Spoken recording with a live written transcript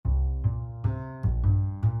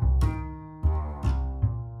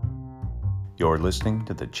You're listening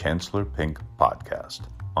to the Chancellor Pink Podcast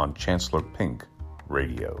on Chancellor Pink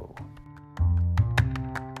Radio.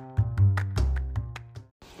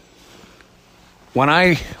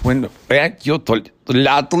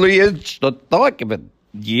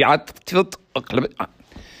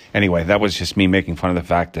 Anyway, that was just me making fun of the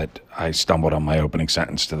fact that I stumbled on my opening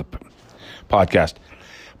sentence to the podcast.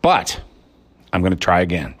 But I'm going to try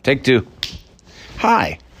again. Take two.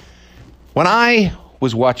 Hi. When I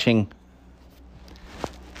was watching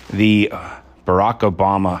the Barack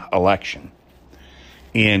Obama election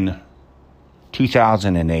in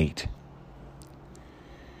 2008,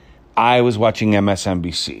 I was watching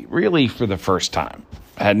MSNBC, really for the first time.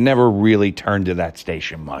 I had never really turned to that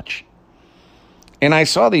station much. And I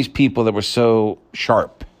saw these people that were so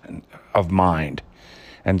sharp of mind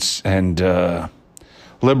and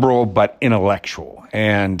liberal but intellectual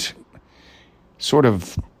and sort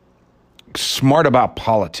of smart about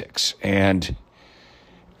politics. And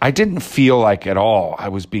I didn't feel like at all I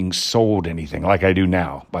was being sold anything like I do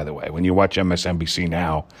now, by the way. When you watch MSNBC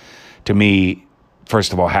now, to me,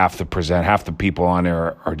 first of all, half the people on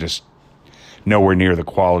there are just nowhere near the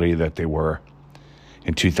quality that they were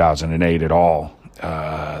in 2008 at all.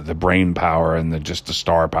 The brain power and the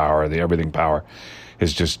star power, the everything power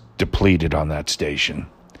is just depleted on that station.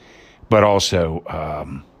 But also,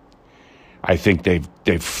 I think they've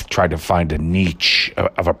tried to find a niche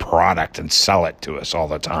of a product and sell it to us all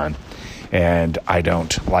the time. And I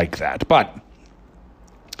don't like that. But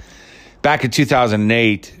back in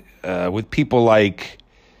 2008, with people like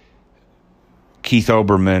Keith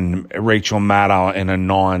Olbermann, Rachel Maddow in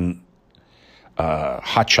a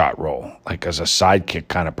hotshot role, like as a sidekick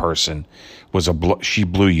kind of person, she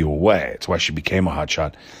blew you away. It's why she became a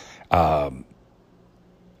hotshot.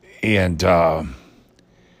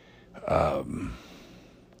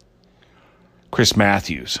 Chris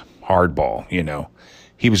Matthews, Hardball,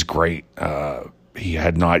 he was great. He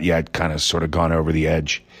had not yet kind of sort of gone over the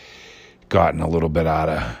edge, gotten a little bit out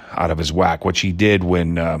of his whack, which he did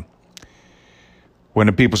when the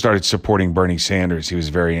people started supporting Bernie Sanders. He was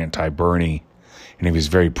very anti-Bernie, and he was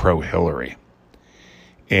very pro-Hillary.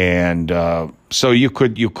 And so you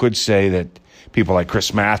could say that people like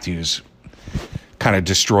Chris Matthews kind of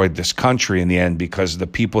destroyed this country in the end, because the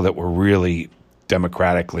people that were really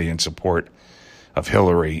democratically in support of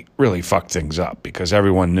Hillary really fucked things up, because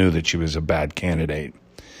everyone knew that she was a bad candidate.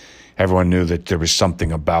 Everyone knew that there was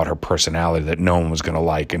something about her personality that no one was going to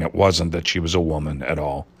like, and it wasn't that she was a woman at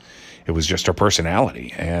all. It was just her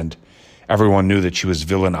personality, and everyone knew that she was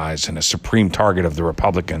villainized and a supreme target of the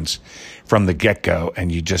Republicans from the get-go,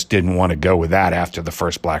 and you just didn't want to go with that after the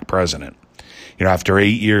first black president. After 8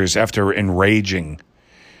 years, after enraging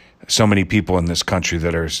so many people in this country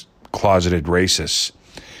that are closeted racists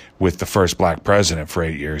with the first black president for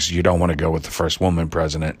 8 years, you don't want to go with the first woman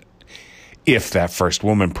president if that first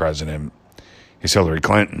woman president is Hillary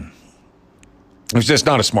Clinton. It was just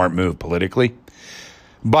not a smart move politically.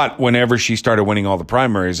 But whenever she started winning all the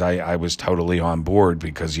primaries, I was totally on board,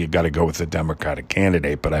 because you got to go with the Democratic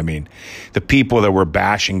candidate. But I mean, the people that were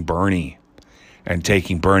bashing Bernie and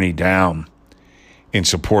taking Bernie down in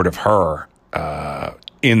support of her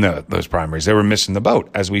in those primaries, they were missing the boat.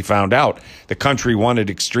 As we found out, the country wanted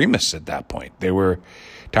extremists at that point. They were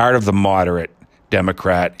tired of the moderate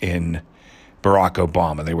Democrat in Barack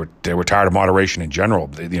Obama. They were tired of moderation in general.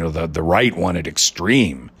 The right wanted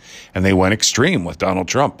extreme, and they went extreme with Donald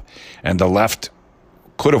Trump. And the left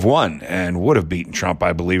could have won and would have beaten Trump,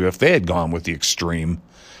 I believe, if they had gone with the extreme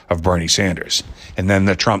of Bernie Sanders. And then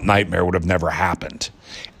the Trump nightmare would have never happened.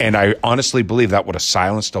 And I honestly believe that would have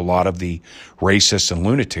silenced a lot of the racists and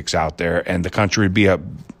lunatics out there, and the country would be a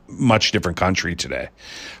much different country today.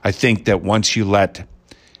 I think that once you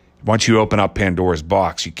open up Pandora's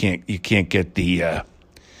box, you can't get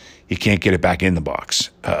it back in the box,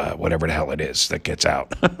 whatever the hell it is that gets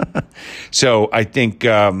out. So I think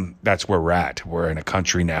that's where we're at. We're in a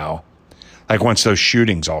country now, like once those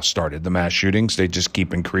shootings all started, the mass shootings, they just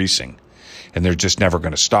keep increasing, and they're just never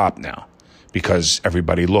going to stop now, because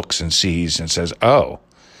everybody looks and sees and says, oh,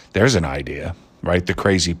 there's an idea, right? The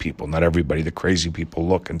crazy people, not everybody, the crazy people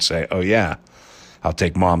look and say, oh yeah, I'll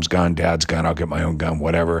take mom's gun, dad's gun, I'll get my own gun,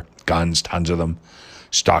 whatever, guns, tons of them,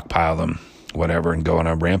 stockpile them, whatever, and go on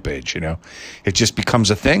a rampage, It just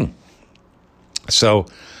becomes a thing. So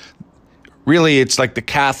really, it's like the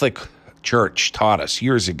Catholic Church taught us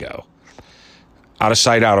years ago, out of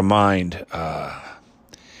sight, out of mind.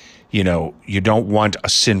 You don't want a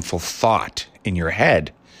sinful thought in your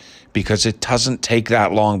head, because it doesn't take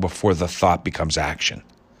that long before the thought becomes action.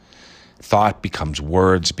 Thought becomes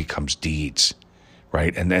words, becomes deeds,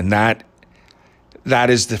 right? And then that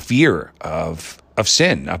is the fear of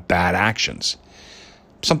sin, of bad actions.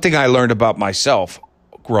 Something I learned about myself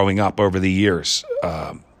growing up over the years,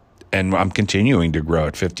 and I'm continuing to grow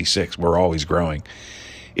at 56, we're always growing,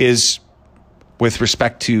 is with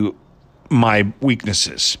respect to my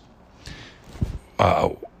weaknesses.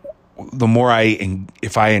 The more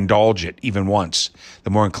if I indulge it even once, the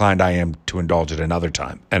more inclined I am to indulge it another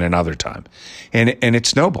time and another time. And it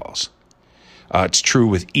snowballs. It's true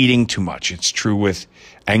with eating too much. It's true with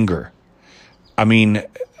anger. I mean,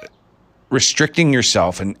 restricting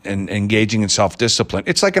yourself and engaging in self-discipline,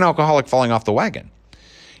 it's like an alcoholic falling off the wagon.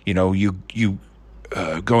 You know, you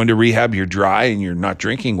go into rehab, you're dry and you're not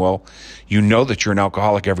drinking. Well, you know that you're an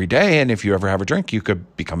alcoholic every day. And if you ever have a drink, you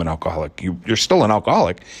could become an alcoholic. You're still an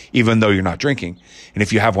alcoholic, even though you're not drinking. And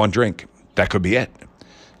if you have one drink, that could be it.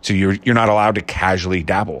 So you're not allowed to casually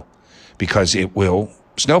dabble because it will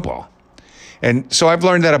snowball. And so I've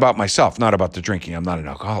learned that about myself, not about the drinking. I'm not an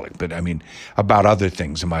alcoholic, but I mean about other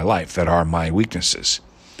things in my life that are my weaknesses,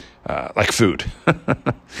 like food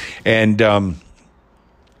and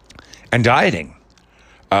dieting.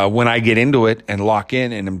 When I get into it and lock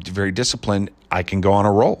in and I'm very disciplined, I can go on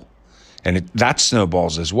a roll. And that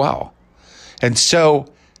snowballs as well. And so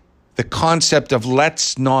the concept of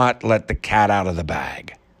let's not let the cat out of the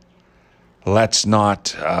bag. Let's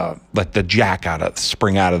not let the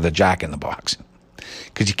spring out of the jack in the box.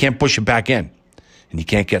 Because you can't push it back in. And you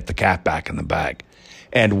can't get the cat back in the bag.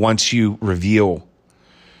 And once you reveal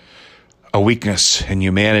a weakness in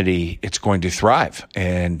humanity, it's going to thrive.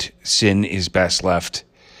 And sin is best left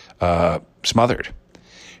smothered.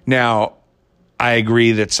 Now, I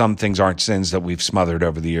agree that some things aren't sins that we've smothered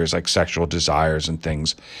over the years, like sexual desires and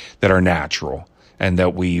things that are natural, and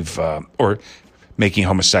that we've, or making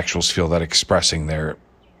homosexuals feel that expressing their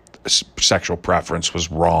sexual preference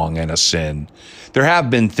was wrong and a sin. There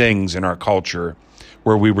have been things in our culture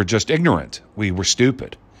where we were just ignorant. We were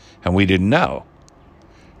stupid, and we didn't know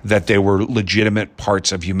that they were legitimate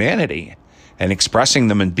parts of humanity, and expressing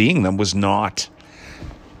them and being them was not,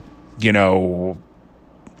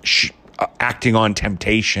 acting on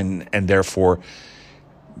temptation and therefore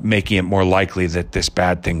making it more likely that this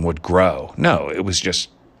bad thing would grow. No, it was just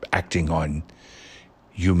acting on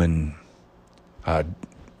human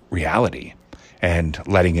reality, and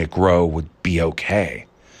letting it grow would be okay.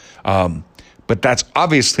 But that's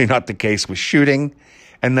obviously not the case with shooting,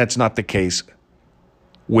 and that's not the case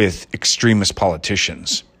with extremist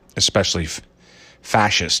politicians, especially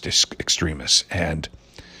fascist extremists. And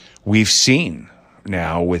we've seen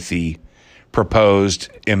now with the proposed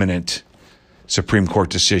imminent Supreme Court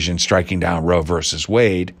decision striking down Roe versus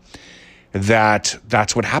Wade,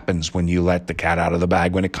 that's what happens when you let the cat out of the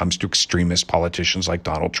bag when it comes to extremist politicians like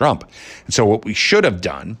Donald Trump. And so what we should have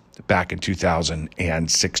done back in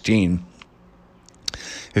 2016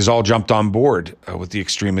 is all jumped on board with the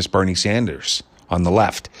extremist Bernie Sanders on the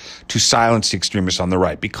left to silence the extremists on the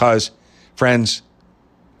right. Because, friends,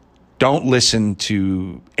 don't listen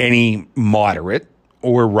to any moderate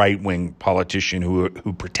or right-wing politician who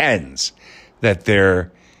pretends that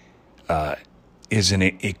there is an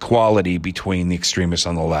equality between the extremists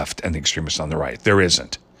on the left and the extremists on the right. There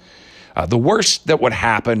isn't. The worst that would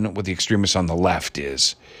happen with the extremists on the left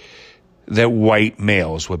is that white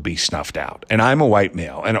males would be snuffed out. And I'm a white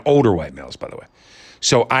male, and older white males, by the way.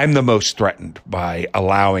 So I'm the most threatened by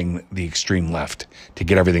allowing the extreme left to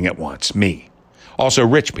get everything at once, me. Also,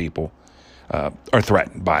 rich people are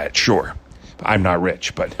threatened by it, sure. I'm not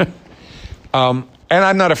rich, but... and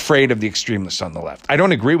I'm not afraid of the extremists on the left. I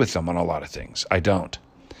don't agree with them on a lot of things. I don't.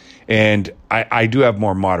 And I do have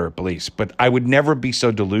more moderate beliefs, but I would never be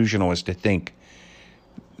so delusional as to think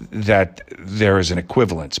that there is an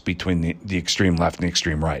equivalence between the extreme left and the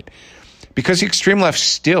extreme right. Because the extreme left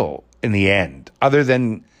still, in the end, other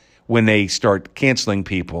than when they start canceling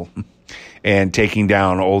people and taking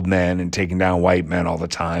down old men and taking down white men all the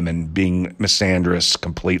time and being misandrous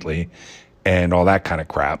completely and all that kind of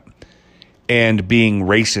crap, and being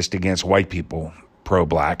racist against white people,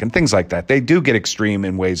 pro-black, and things like that. They do get extreme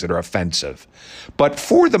in ways that are offensive. But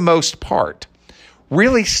for the most part,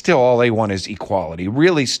 really still all they want is equality.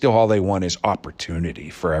 Really still all they want is opportunity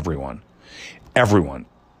for everyone. Everyone,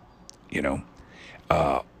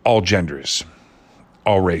 all genders,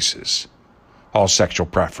 all races, all sexual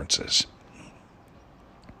preferences.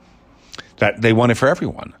 That they want it for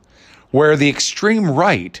everyone. Where the extreme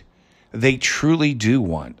right, they truly do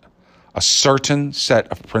want a certain set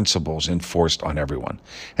of principles enforced on everyone.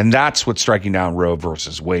 And that's what striking down Roe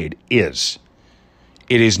versus Wade is.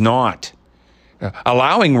 It is not,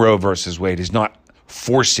 allowing Roe versus Wade is not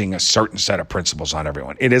forcing a certain set of principles on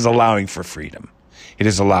everyone. It is allowing for freedom. It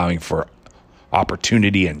is allowing for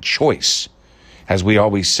opportunity and choice. As we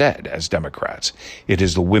always said as Democrats, it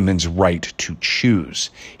is the women's right to choose.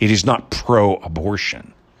 It is not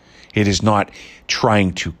pro-abortion. It is not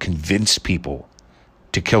trying to convince people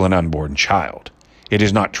to kill an unborn child. It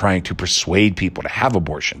is not trying to persuade people to have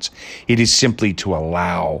abortions. It is simply to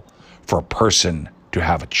allow for a person to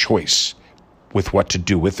have a choice with what to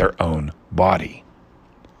do with their own body.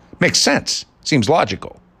 Makes sense. Seems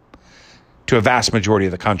logical to a vast majority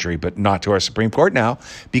of the country, but not to our Supreme Court now,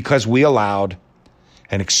 because we allowed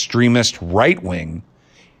an extremist right-wing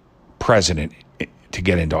president to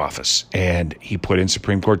get into office. And he put in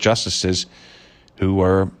Supreme Court justices who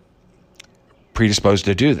are predisposed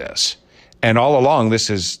to do this. And all along, this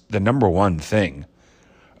is the number one thing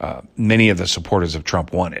many of the supporters of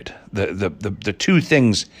Trump wanted. The two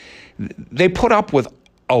things, they put up with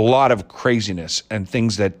a lot of craziness and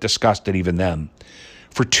things that disgusted even them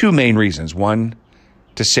for two main reasons. One,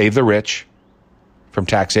 to save the rich from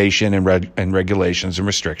taxation and regulations and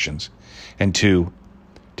restrictions. And two,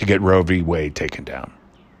 to get Roe v. Wade taken down.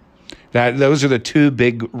 Those are the two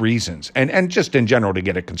big reasons. And just in general to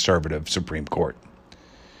get a conservative Supreme Court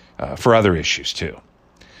for other issues too.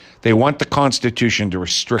 They want the Constitution to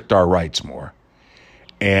restrict our rights more.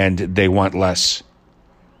 And they want less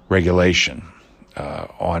regulation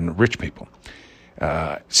on rich people.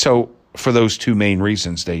 So for those two main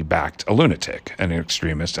reasons, they backed a lunatic, an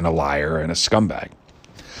extremist, and a liar, and a scumbag.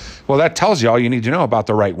 Well, that tells you all you need to know about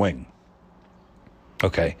the right wing.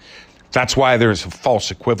 Okay. That's why there's a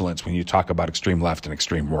false equivalence when you talk about extreme left and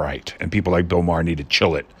extreme right. And people like Bill Maher need to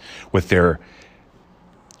chill it with their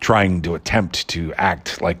trying to attempt to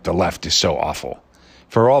act like the left is so awful.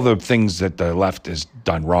 For all the things that the left has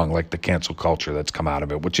done wrong, like the cancel culture that's come out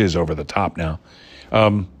of it, which is over the top now.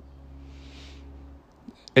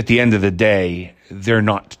 At the end of the day, they're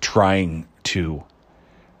not trying to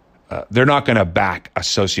they're not going to back a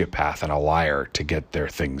sociopath and a liar to get their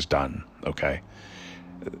things done, okay?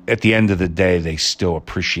 At the end of the day, they still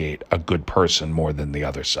appreciate a good person more than the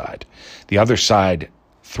other side. The other side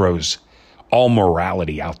throws all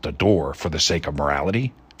morality out the door for the sake of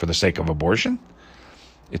morality, for the sake of abortion.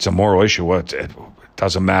 It's a moral issue. It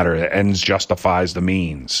doesn't matter. The ends justifies the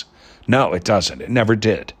means. No, it doesn't. It never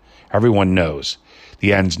did. Everyone knows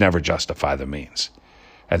the ends never justify the means,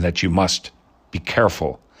 and that you must be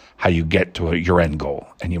careful how you get to your end goal,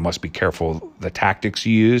 and you must be careful the tactics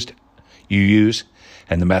you use,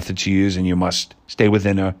 and the methods you use, and you must stay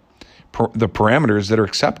within the parameters that are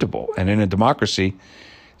acceptable. And in a democracy,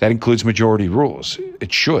 that includes majority rules.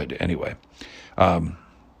 It should, anyway. In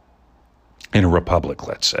a republic,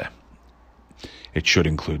 let's say, it should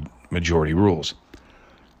include majority rules.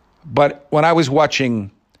 But when I was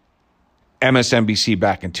watching MSNBC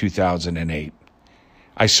back in 2008,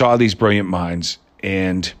 I saw these brilliant minds,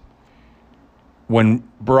 and when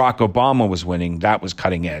Barack Obama was winning, that was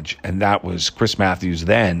cutting edge, and that was Chris Matthews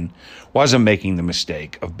then wasn't making the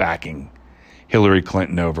mistake of backing Hillary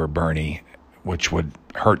Clinton over Bernie, which would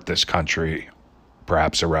hurt this country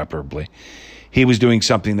perhaps irreparably. He was doing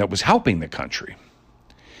something that was helping the country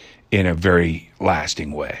in a very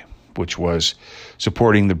lasting way, which was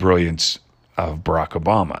supporting the brilliance of Barack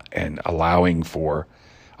Obama and allowing for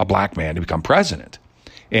a black man to become president.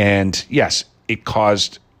 And yes, it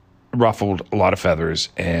ruffled a lot of feathers,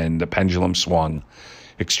 and the pendulum swung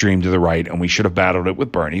extreme to the right, and we should have battled it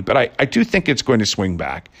with Bernie. But I do think it's going to swing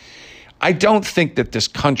back. I don't think that this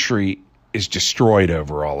country is destroyed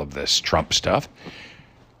over all of this Trump stuff.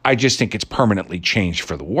 I just think it's permanently changed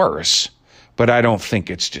for the worse, but I don't think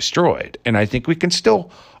it's destroyed. And I think we can still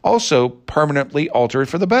also permanently alter it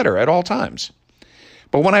for the better at all times.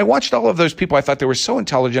 But when I watched all of those people, I thought they were so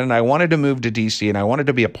intelligent, and I wanted to move to D.C., and I wanted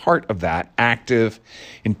to be a part of that active,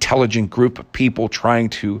 intelligent group of people trying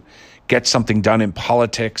to get something done in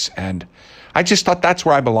politics. And I just thought that's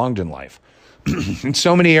where I belonged in life. In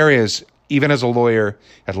so many areas, even as a lawyer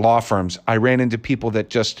at law firms, I ran into people that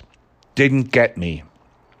just didn't get me.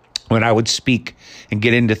 When I would speak and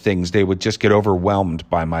get into things, they would just get overwhelmed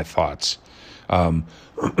by my thoughts.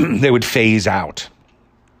 They would phase out.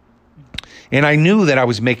 And I knew that I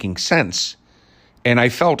was making sense. And I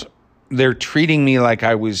felt they're treating me like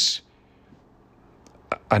I was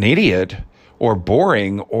an idiot or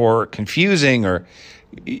boring or confusing or,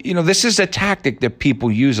 this is a tactic that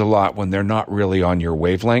people use a lot when they're not really on your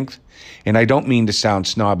wavelength. And I don't mean to sound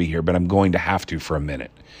snobby here, but I'm going to have to for a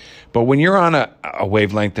minute. But when you're on a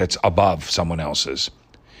wavelength that's above someone else's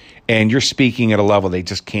and you're speaking at a level they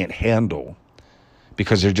just can't handle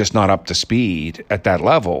because they're just not up to speed at that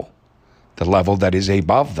level, the level that is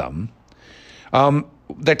above them,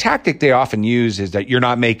 the tactic they often use is that you're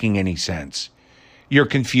not making any sense. You're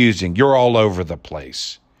confusing. You're all over the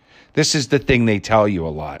place. This is the thing they tell you a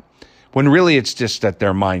lot. When really it's just that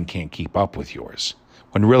their mind can't keep up with yours.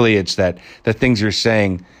 When really it's that the things you're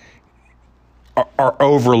saying are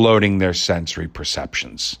overloading their sensory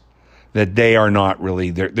perceptions. That they are not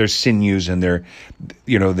really, their sinews and their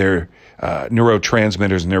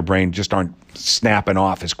neurotransmitters in their brain just aren't snapping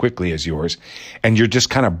off as quickly as yours. And you're just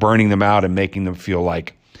kind of burning them out and making them feel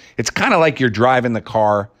like, it's kind of like you're driving the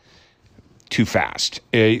car too fast.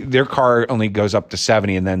 Their car only goes up to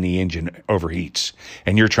 70 and then the engine overheats.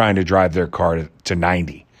 And you're trying to drive their car to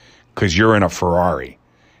 90 because you're in a Ferrari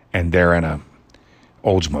and they're in a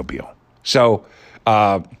Oldsmobile. So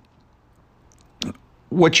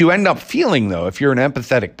what you end up feeling, though, if you're an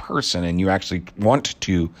empathetic person and you actually want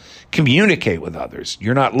to communicate with others,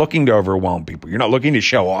 you're not looking to overwhelm people. You're not looking to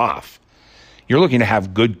show off. You're looking to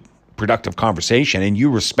have good, productive conversation, and you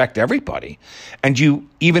respect everybody. And you,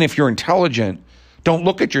 even if you're intelligent, don't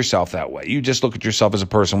look at yourself that way. You just look at yourself as a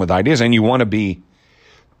person with ideas, and you want to be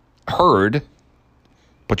heard,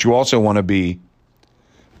 but you also want to be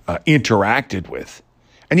interacted with,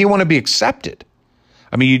 and you want to be accepted.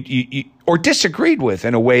 I mean, you or disagreed with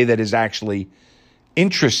in a way that is actually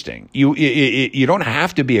interesting. You don't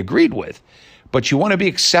have to be agreed with, but you want to be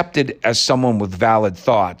accepted as someone with valid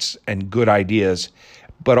thoughts and good ideas.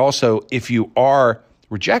 But also, if you are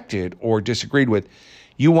rejected or disagreed with,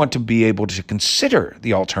 you want to be able to consider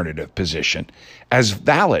the alternative position as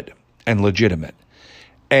valid and legitimate.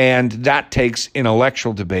 And that takes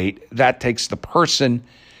intellectual debate. That takes the person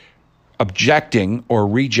objecting or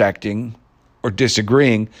rejecting or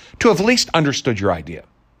disagreeing to have at least understood your idea.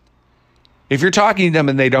 If you're talking to them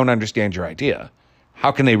and they don't understand your idea,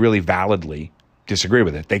 how can they really validly disagree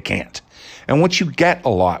with it? They can't. And what you get a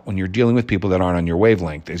lot when you're dealing with people that aren't on your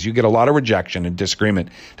wavelength is you get a lot of rejection and disagreement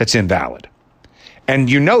that's invalid. And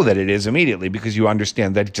you know that it is immediately because you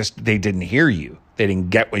understand that they didn't hear you. They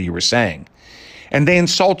didn't get what you were saying. And they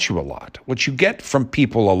insult you a lot. What you get from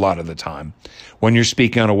people a lot of the time when you're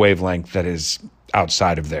speaking on a wavelength that is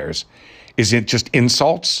outside of theirs is it just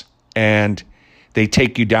insults, and they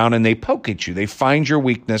take you down and they poke at you. They find your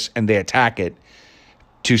weakness and they attack it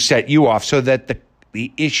to set you off so that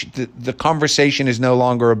the issue, the conversation is no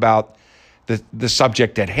longer about the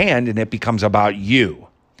subject at hand, and it becomes about you.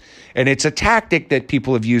 And it's a tactic that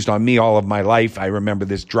people have used on me all of my life. I remember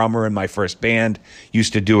this drummer in my first band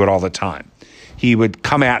used to do it all the time. He would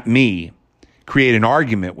come at me, create an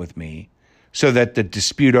argument with me, so that the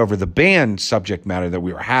dispute over the band subject matter that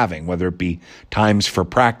we were having, whether it be times for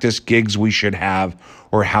practice, gigs we should have,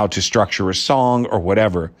 or how to structure a song or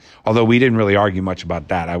whatever, although we didn't really argue much about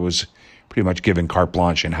that. I was pretty much given carte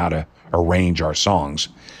blanche in how to arrange our songs.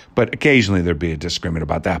 But occasionally there'd be a disagreement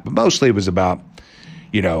about that. But mostly it was about,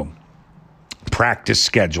 practice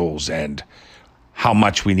schedules and how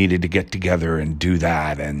much we needed to get together and do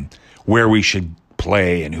that and where we should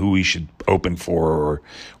play and who we should open for or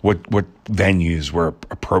what venues were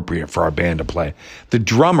appropriate for our band to play. The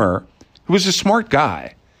drummer, who was a smart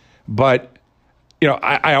guy, but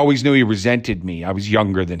I always knew he resented me. I was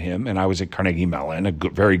younger than him, and I was at Carnegie Mellon, a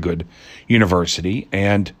very good university,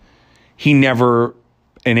 and he never,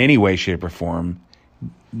 in any way, shape, or form,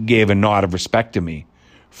 gave a nod of respect to me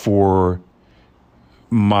for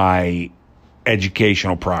my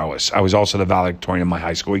educational prowess. I was also the valedictorian in my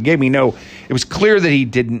high school. He gave me it was clear that he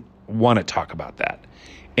didn't want to talk about that.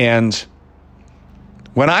 And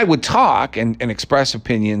when I would talk and express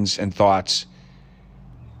opinions and thoughts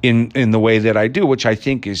in the way that I do, which I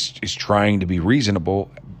think is trying to be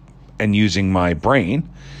reasonable and using my brain,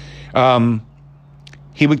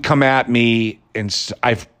 he would come at me and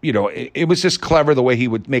it was just clever the way he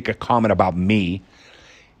would make a comment about me,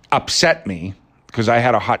 upset me, because I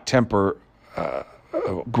had a hot temper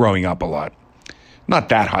growing up a lot. Not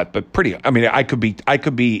that hot, but pretty. I mean, I could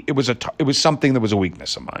be. It was something that was a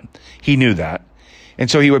weakness of mine. He knew that, and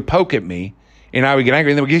so he would poke at me, and I would get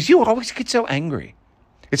angry. And then he goes, "You always get so angry."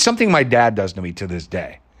 It's something my dad does to me to this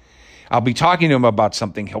day. I'll be talking to him about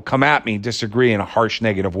something. He'll come at me, disagree in a harsh,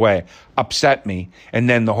 negative way, upset me, and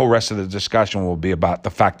then the whole rest of the discussion will be about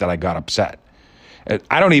the fact that I got upset.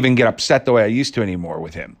 I don't even get upset the way I used to anymore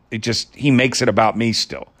with him. He makes it about me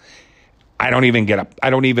still. I don't even get up. I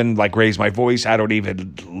don't even raise my voice. I don't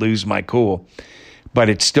even lose my cool, but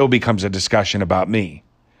it still becomes a discussion about me.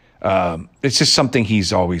 It's just something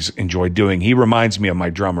he's always enjoyed doing. He reminds me of my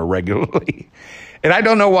drummer regularly. And I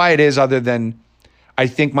don't know why it is, other than I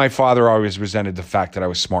think my father always resented the fact that I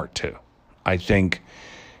was smart too. I think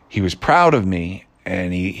he was proud of me,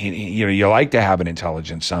 and he you like to have an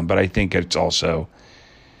intelligent son, but I think it's also,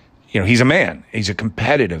 he's a man. He's a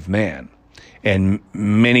competitive man. And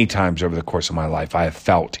many times over the course of my life, I have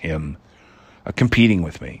felt him competing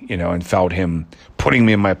with me, and felt him putting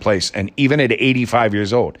me in my place. And even at 85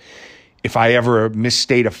 years old, if I ever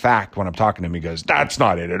misstate a fact when I'm talking to him, he goes, "That's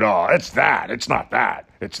not it at all. It's that. It's not that.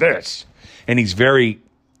 It's this." And he's very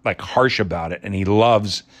harsh about it. And he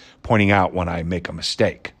loves pointing out when I make a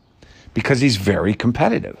mistake because he's very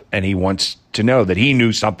competitive and he wants to know that he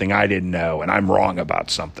knew something I didn't know and I'm wrong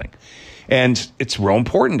about something. And it's real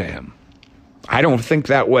important to him. I don't think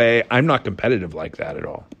that way. I'm not competitive like that at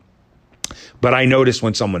all. But I notice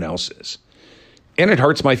when someone else is. And it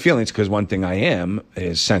hurts my feelings because one thing I am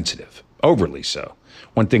is sensitive, overly so.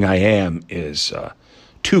 One thing I am is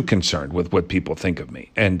too concerned with what people think of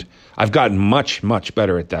me. And I've gotten much, much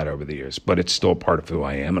better at that over the years, but it's still part of who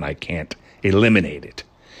I am and I can't eliminate it.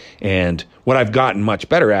 And what I've gotten much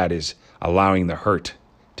better at is allowing the hurt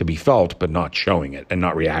to be felt, but not showing it and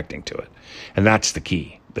not reacting to it. And that's the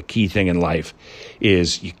key. The key thing in life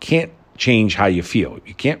is you can't change how you feel.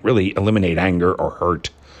 You can't really eliminate anger or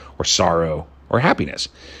hurt or sorrow or happiness,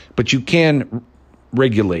 but you can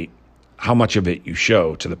regulate how much of it you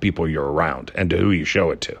show to the people you're around and to who you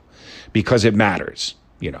show it to, because it matters.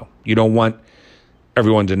 You don't want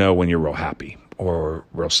everyone to know when you're real happy or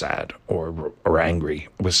real sad or angry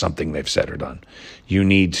with something they've said or done. You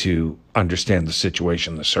need to understand the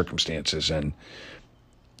situation, the circumstances, and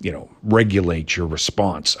regulate your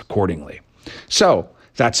response accordingly. So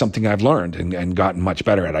that's something I've learned and gotten much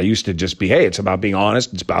better at. I used to just be, hey, it's about being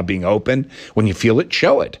honest. It's about being open. When you feel it,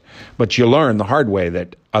 show it. But you learn the hard way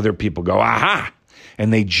that other people go, aha,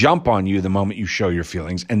 and they jump on you the moment you show your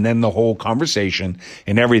feelings. And then the whole conversation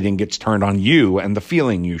and everything gets turned on you and the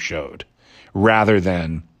feeling you showed, rather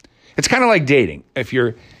than, it's kind of like dating. If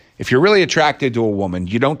you're really attracted to a woman,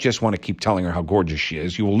 you don't just want to keep telling her how gorgeous she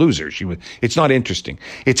is. You will lose her. It's not interesting.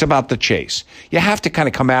 It's about the chase. You have to kind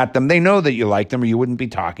of come at them. They know that you like them or you wouldn't be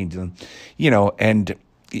talking to them, and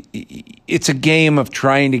it's a game of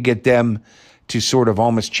trying to get them to sort of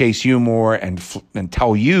almost chase you more and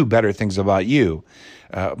tell you better things about you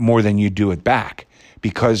more than you do it back,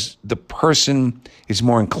 because the person is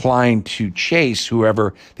more inclined to chase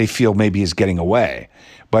whoever they feel maybe is getting away.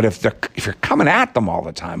 But if you're coming at them all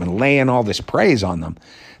the time and laying all this praise on them,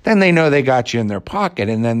 then they know they got you in their pocket,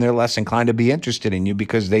 and then they're less inclined to be interested in you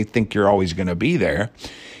because they think you're always going to be there.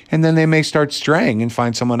 And then they may start straying and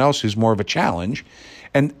find someone else who's more of a challenge.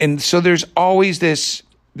 And so there's always this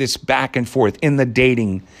back and forth in the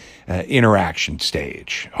dating interaction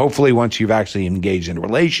stage. Hopefully once you've actually engaged in a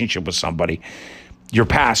relationship with somebody, you're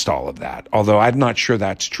past all of that. Although I'm not sure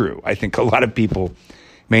that's true. I think a lot of people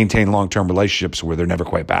maintain long-term relationships where they're never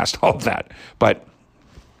quite past all of that. But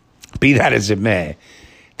be that as it may,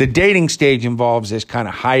 the dating stage involves this kind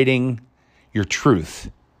of hiding your truth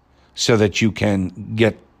so that you can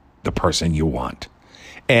get the person you want.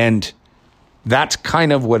 And that's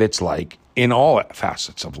kind of what it's like in all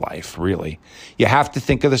facets of life, really. You have to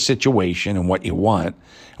think of the situation and what you want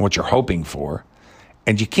and what you're hoping for.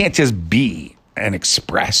 And you can't just be and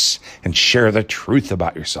express and share the truth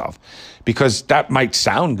about yourself, because that might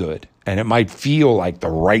sound good and it might feel like the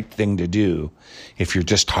right thing to do if you're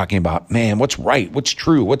just talking about, man, what's right, what's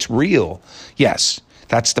true, what's real. Yes,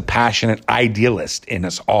 that's the passionate idealist in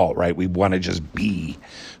us all, right? We want to just be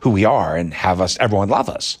who we are and have everyone love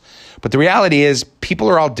us. But the reality is people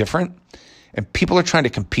are all different, and people are trying to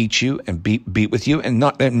compete you and beat with you,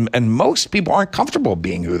 and most people aren't comfortable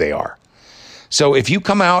being who they are. So if you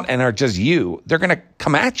come out and are just you, they're going to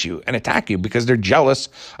come at you and attack you because they're jealous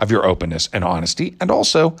of your openness and honesty. And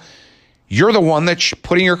also, you're the one that's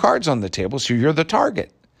putting your cards on the table, so you're the target.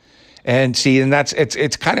 And see, and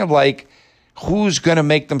it's kind of like, who's going to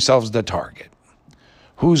make themselves the target?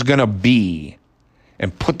 Who's going to be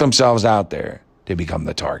and put themselves out there to become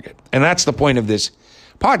the target? And that's the point of this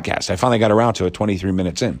podcast. I finally got around to it 23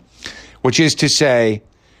 minutes in, which is to say,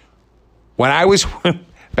 when I was,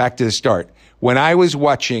 back to the start, when I was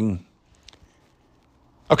watching,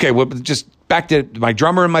 just back to my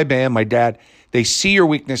drummer in my band, my dad, they see your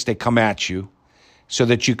weakness, they come at you so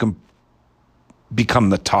that you can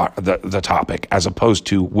become the topic, as opposed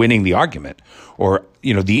to winning the argument, or,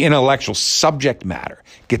 the intellectual subject matter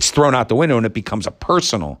gets thrown out the window and it becomes a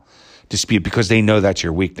personal dispute because they know that's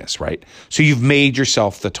your weakness, right? So you've made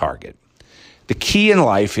yourself the target. The key in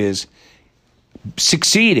life is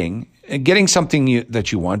succeeding and getting something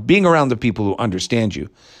that you want, being around the people who understand you,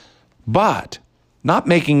 but not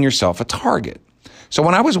making yourself a target. So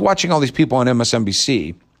when I was watching all these people on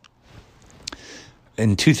MSNBC,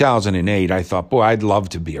 in 2008, I thought, boy, I'd love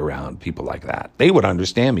to be around people like that. They would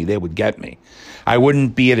understand me. They would get me. I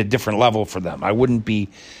wouldn't be at a different level for them.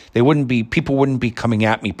 People wouldn't be coming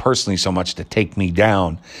at me personally so much to take me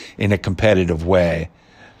down in a competitive way,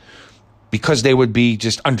 because they would be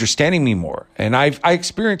just understanding me more. And I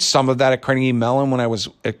experienced some of that at Carnegie Mellon when I was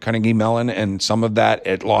at Carnegie Mellon, and some of that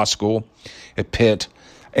at law school at Pitt.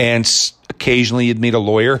 And occasionally you'd meet a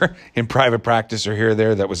lawyer in private practice or here or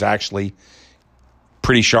there that was actually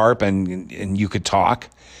pretty sharp and you could talk.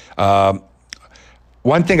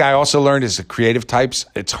 One thing I also learned is the creative types.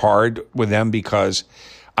 It's hard with them because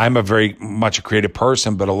I'm a very much a creative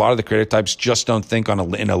person, but a lot of the creative types just don't think in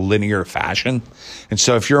a linear fashion. And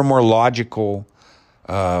so if you're a more logical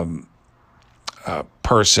person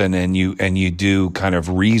and you do kind of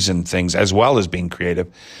reason things as well as being creative,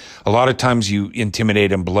 a lot of times you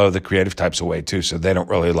intimidate and blow the creative types away too, so they don't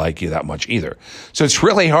really like you that much either. So it's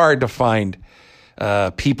really hard to find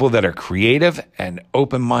people that are creative and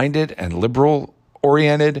open-minded and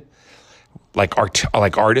liberal-oriented, like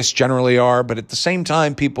artists generally are, but at the same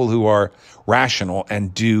time, people who are rational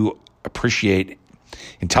and do appreciate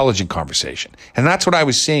intelligent conversation. And that's what I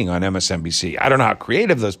was seeing on MSNBC. I don't know how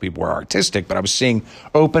creative those people were, artistic, but I was seeing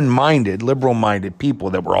open-minded, liberal-minded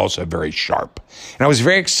people that were also very sharp. And I was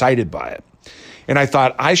very excited by it. And I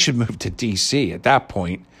thought I should move to D.C. At that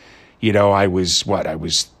point, I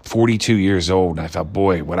was 42 years old, and I thought,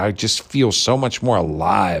 boy, would I just feel so much more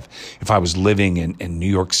alive if I was living in New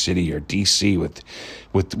York City or D.C. with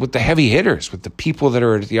the heavy hitters, with the people that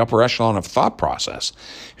are at the upper echelon of thought process,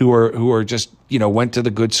 who are just, went to the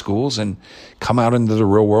good schools and come out into the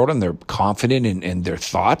real world, and they're confident in their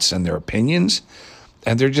thoughts and their opinions,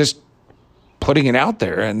 and they're just putting it out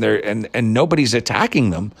there, and nobody's attacking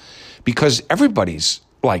them because everybody's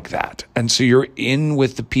like that. And so you're in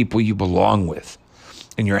with the people you belong with,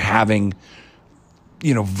 and you're having,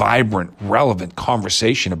 vibrant, relevant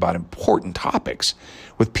conversation about important topics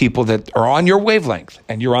with people that are on your wavelength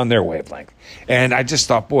and you're on their wavelength. And I just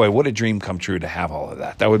thought, boy, what a dream come true to have all of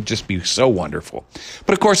that. That would just be so wonderful.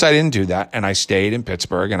 But of course I didn't do that. And I stayed in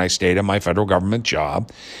Pittsburgh, and I stayed in my federal government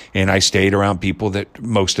job, and I stayed around people that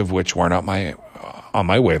most of which weren't on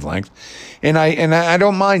my wavelength. And I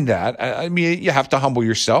don't mind that. I mean, you have to humble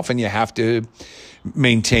yourself, and you have to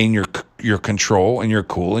maintain your control and your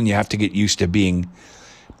cool, and you have to get used to being,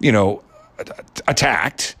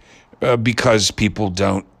 attacked because people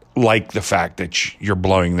don't like the fact that you're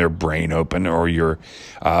blowing their brain open, or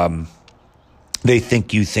they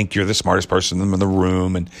think you're the smartest person in the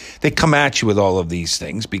room, and they come at you with all of these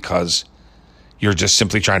things because you're just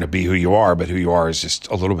simply trying to be who you are, but who you are is just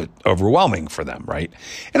a little bit overwhelming for them, right?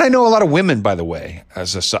 And I know a lot of women, by the way,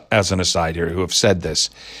 as an aside here, who have said this.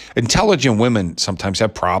 Intelligent women sometimes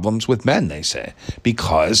have problems with men, they say,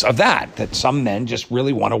 because of that some men just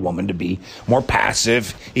really want a woman to be more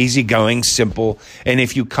passive, easygoing, simple. And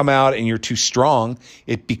if you come out and you're too strong,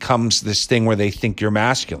 it becomes this thing where they think you're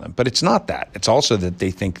masculine. But it's not that. It's also that they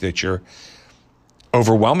think that you're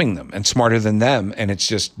overwhelming them and smarter than them. And it's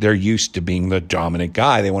just, they're used to being the dominant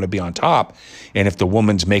guy. They want to be on top. And if the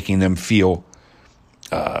woman's making them feel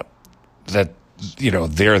that,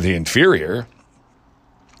 they're the inferior,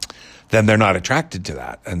 then they're not attracted to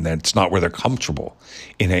that. And that's not where they're comfortable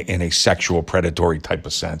in a sexual predatory type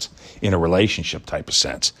of sense, in a relationship type of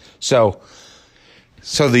sense. So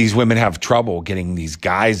these women have trouble getting these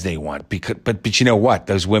guys they want, but you know what?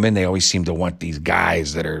 Those women, they always seem to want these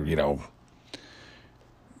guys that are,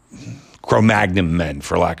 Cro-Magnon men,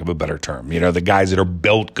 for lack of a better term. The guys that are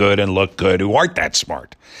built good and look good, who aren't that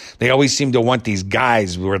smart. They always seem to want these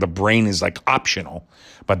guys where the brain is like optional,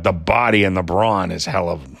 but the body and the brawn is hell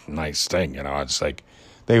of a nice thing. It's like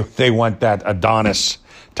they want that Adonis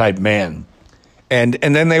type man. And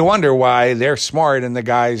then they wonder why they're smart and the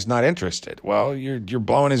guy's not interested. Well, you're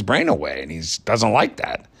blowing his brain away, and he doesn't like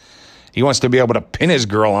that. He wants to be able to pin his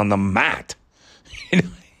girl on the mat.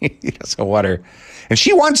 He doesn't want her. And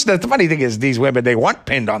she wants the funny thing is, these women, they want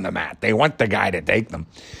pinned on the mat. They want the guy to take them.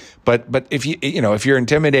 But if if you're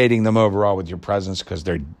intimidating them overall with your presence because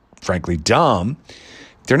they're frankly dumb,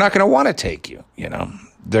 they're not going to want to take you.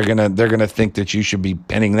 They're gonna think that you should be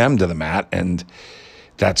pinning them to the mat, and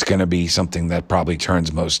that's going to be something that probably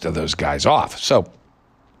turns most of those guys off. So,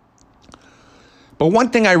 but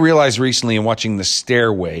one thing I realized recently in watching the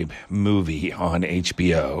Stairway movie on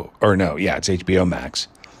HBO, it's HBO Max.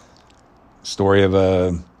 Story of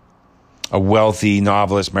a wealthy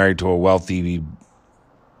novelist married to a wealthy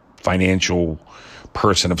financial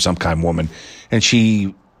person of some kind, woman, and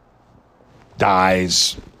she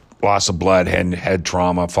dies, loss of blood, head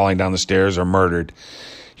trauma, falling down the stairs, or murdered.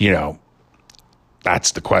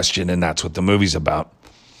 That's the question, and that's what the movie's about.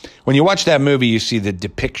 When you watch that movie, you see the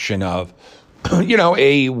depiction of,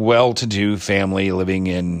 a well-to-do family living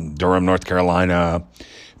in Durham, North Carolina,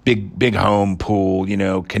 big home, pool,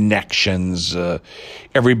 connections.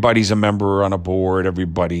 Everybody's a member on a board.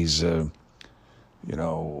 Everybody's,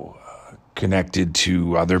 connected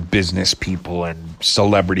to other business people and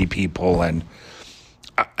celebrity people, and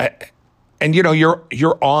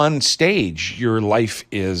you're on stage. Your life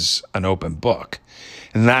is an open book,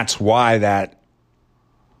 and that's why that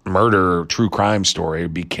murder true crime story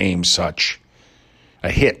became such a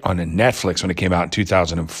hit on Netflix when it came out in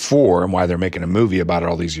 2004, and why they're making a movie about it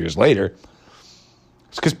all these years later.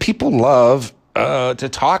 It's because people love to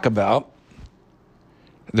talk about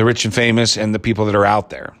the rich and famous and the people that are out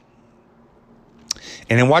there.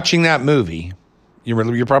 And in watching that movie,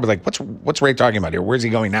 you're probably like, what's Ray talking about here? Where's he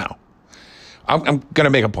going now? I'm going to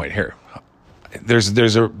make a point here.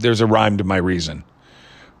 There's a rhyme to my reason.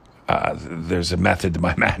 There's a method to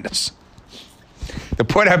my madness. The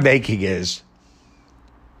point I'm making is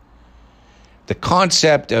the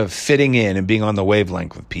concept of fitting in and being on the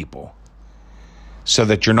wavelength with people so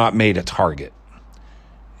that you're not made a target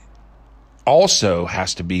also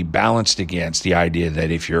has to be balanced against the idea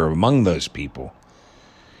that if you're among those people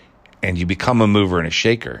and you become a mover and a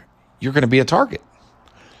shaker, you're going to be a target.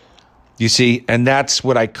 You see, and that's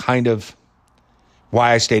what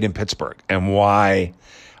why I stayed in Pittsburgh and why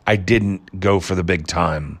I didn't go for the big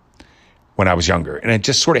time when I was younger. And it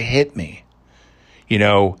just sort of hit me.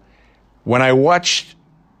 When I watched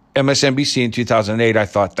MSNBC in 2008, I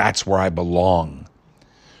thought that's where I belong.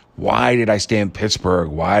 Why did I stay in Pittsburgh?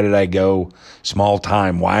 Why did I go small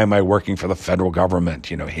time? Why am I working for the federal government,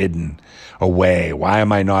 hidden away? Why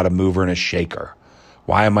am I not a mover and a shaker?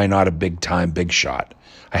 Why am I not a big time, big shot?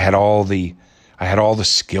 I had all the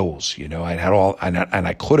skills, and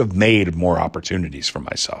I could have made more opportunities for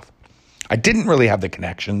myself. I didn't really have the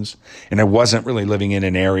connections, and I wasn't really living in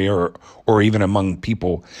an area or even among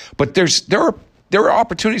people. But there are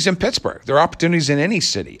opportunities in Pittsburgh. There are opportunities in any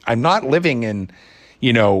city. I'm not living in,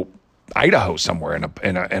 Idaho somewhere in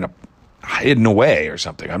a hidden away or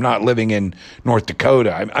something. I'm not living in North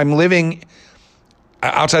Dakota. I'm living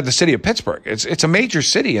outside the city of Pittsburgh. It's a major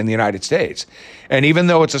city in the United States. And even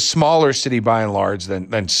though it's a smaller city by and large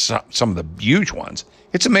than some of the huge ones,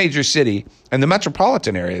 it's a major city. And the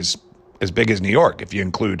metropolitan area is as big as New York, if you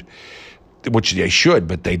include, which they should,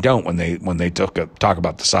 but they don't when they talk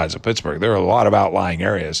about the size of Pittsburgh. There are a lot of outlying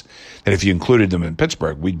areas that if you included them in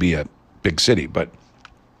Pittsburgh, we'd be a big city. But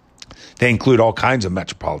they include all kinds of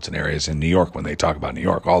metropolitan areas in New York when they talk about New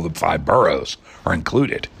York. All the 5 boroughs are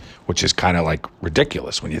included, which is kind of like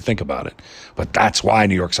ridiculous when you think about it. But that's why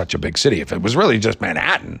New York's such a big city. If it was really just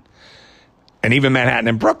Manhattan, and even Manhattan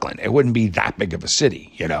and Brooklyn, it wouldn't be that big of a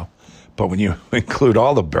city, But when you include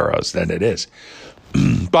all the boroughs, then it is.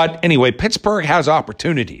 But anyway, Pittsburgh has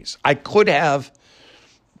opportunities. I could have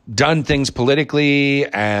done things politically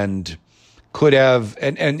and could have,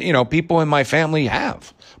 and people in my family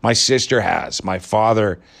have. My sister has. My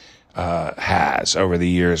father has over the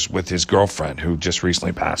years with his girlfriend who just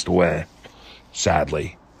recently passed away,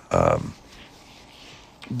 sadly.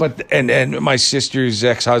 But my sister's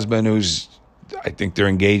ex-husband, who's, I think they're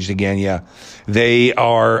engaged again. Yeah, they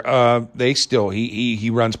are. He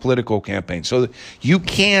runs political campaigns, so you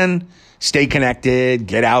can stay connected,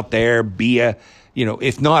 get out there, be a,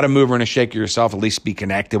 if not a mover and a shaker yourself, at least be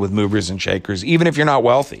connected with movers and shakers, even if you're not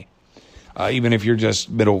wealthy, even if you're just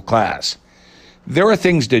middle class. There are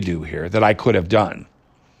things to do here that I could have done,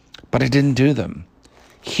 but I didn't do them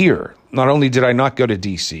here. Not only did I not go to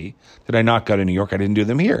D.C., did I not go to New York, I didn't do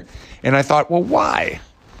them here, and I thought, well, why?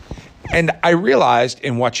 And I realized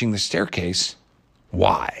in watching The Staircase,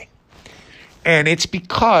 why? And it's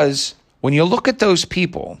because when you look at those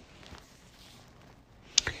people,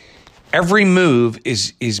 every move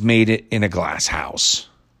is made in a glass house.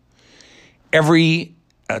 Every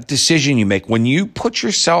decision you make, when you put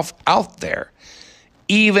yourself out there,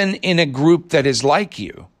 even in a group that is like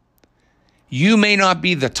you, you may not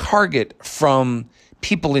be the target from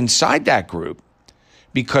people inside that group,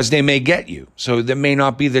 because they may get you. So there may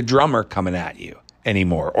not be the drummer coming at you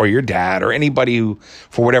anymore, or your dad, or anybody who,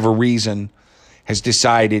 for whatever reason, has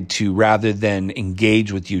decided to, rather than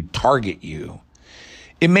engage with you, target you.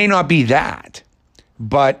 It may not be that,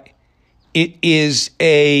 but it is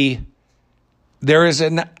there is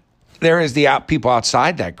the people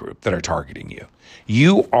outside that group that are targeting you.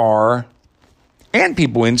 You are, and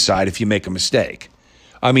people inside if you make a mistake.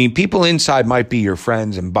 I mean, people inside might be your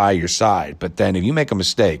friends and by your side, but then if you make a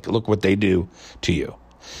mistake, look what they do to you.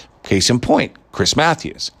 Case in point, Chris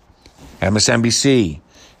Matthews, MSNBC,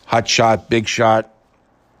 hot shot, big shot,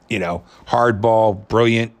 hardball,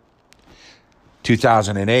 brilliant.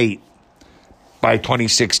 2008. By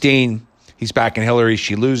 2016, he's backing Hillary.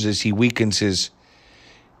 She loses. He weakens his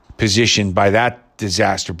position by that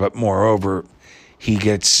disaster. But moreover, he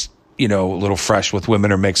gets, a little fresh with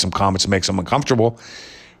women or makes some comments that makes them uncomfortable.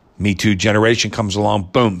 Me Too generation comes along.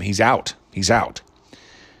 Boom, he's out.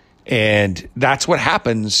 And that's what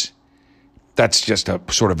happens. That's just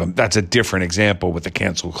that's a different example with the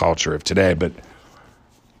cancel culture of today. But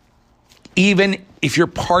even if you're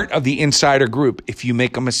part of the insider group, if you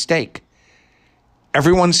make a mistake,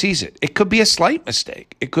 everyone sees it. It could be a slight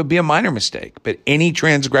mistake. It could be a minor mistake. But any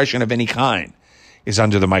transgression of any kind is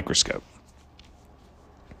under the microscope.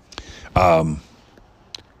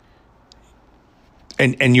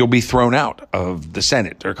 And you'll be thrown out of the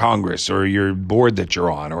Senate or Congress or your board that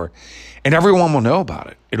you're on, and everyone will know about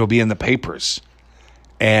it. It'll be in the papers,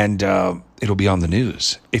 and it'll be on the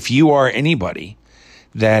news. If you are anybody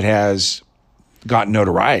that has gotten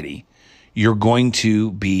notoriety, you're going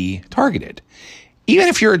to be targeted. Even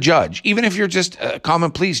if you're a judge, even if you're just a common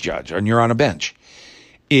pleas judge and you're on a bench,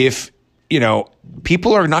 if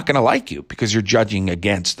people are not going to like you because you're judging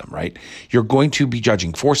against them, right? You're going to be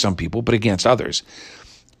judging for some people, but against others.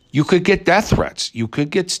 You could get death threats. You could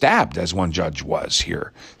get stabbed, as one judge was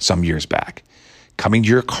here some years back, coming to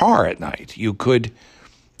your car at night.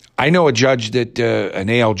 I know a judge that, an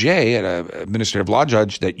ALJ, an administrative law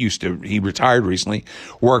judge that he retired recently,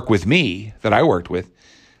 worked with me, that I worked with.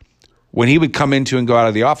 When he would come into and go out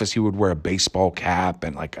of the office, he would wear a baseball cap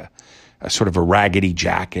and like a sort of a raggedy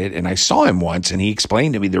jacket. And I saw him once and he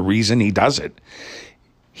explained to me the reason he does it.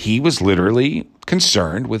 He was literally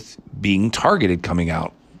concerned with being targeted coming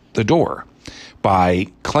out the door by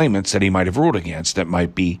claimants that he might have ruled against that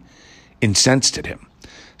might be incensed at him.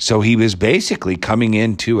 So he was basically coming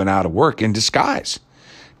into and out of work in disguise,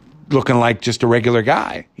 looking like just a regular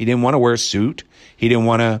guy. He didn't want to wear a suit. He didn't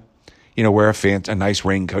want to wear a nice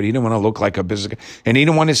raincoat. He didn't want to look like a business guy. And he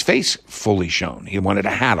didn't want his face fully shown. He wanted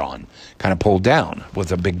a hat on, kind of pulled down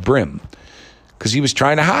with a big brim, because he was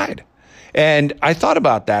trying to hide. And I thought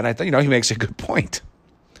about that. And I thought, he makes a good point.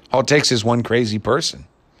 All it takes is one crazy person,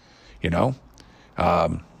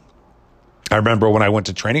 I remember when I went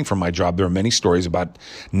to training for my job, there were many stories about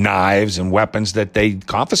knives and weapons that they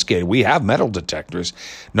confiscated. We have metal detectors,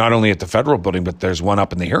 not only at the federal building, but there's one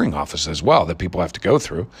up in the hearing office as well that people have to go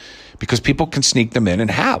through, because people can sneak them in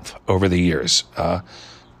and have over the years to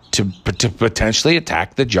potentially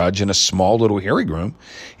attack the judge in a small little hearing room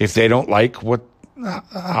if they don't like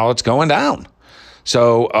how it's going down.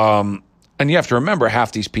 So, and you have to remember,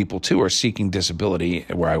 half these people, too, are seeking disability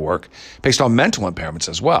where I work based on mental impairments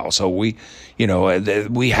as well. So we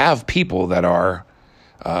have people that are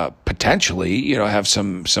potentially, have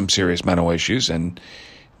some serious mental issues, and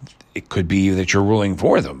it could be that you're ruling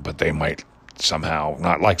for them, but they might somehow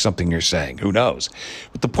not like something you're saying. Who knows?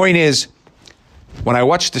 But the point is, when I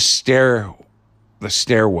watched the stairwell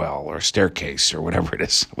or staircase or whatever it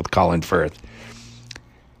is with Colin Firth,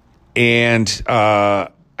 and I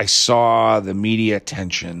saw the media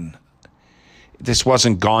attention. This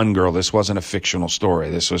wasn't Gone Girl. This wasn't a fictional story.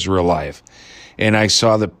 This was real life. And I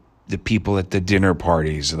saw the people at the dinner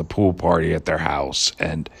parties, the pool party at their house,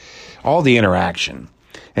 and all the interaction.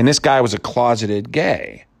 And this guy was a closeted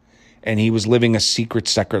gay, and he was living a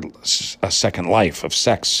second life of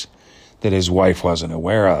sex that his wife wasn't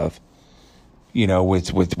aware of,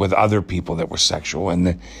 with other people that were sexual.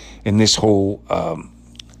 And this whole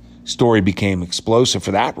story became explosive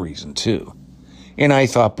for that reason too. And I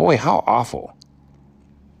thought, boy, how awful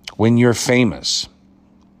when you're famous.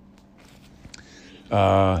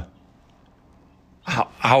 How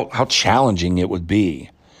challenging it would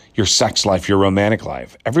be, your sex life, your romantic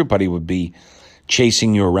life. Everybody would be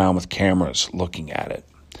chasing you around with cameras looking at it.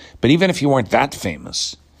 But even if you weren't that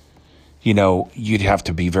famous, you'd have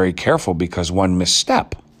to be very careful, because one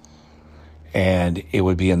misstep and it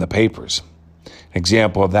would be in the papers.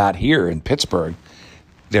 Example of that here in Pittsburgh,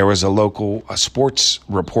 there was a sports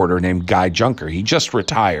reporter named Guy Junker. He just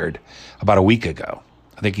retired about a week ago.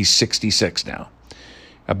 I think he's 66 now.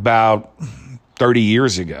 About 30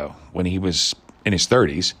 years ago, when he was in his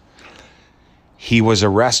 30s, he was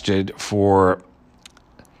arrested for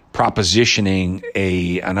propositioning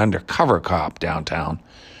an undercover cop downtown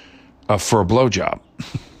for a blowjob.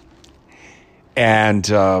 And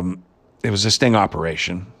it was a sting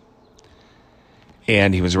operation.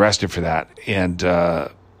 And he was arrested for that. And,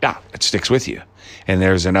 it sticks with you. And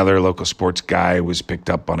there's another local sports guy who was picked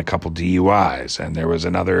up on a couple DUIs. And there was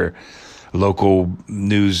another local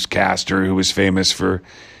newscaster who was famous for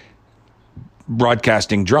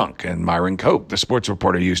broadcasting drunk. And Myron Cope, the sports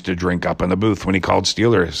reporter, used to drink up in the booth when he called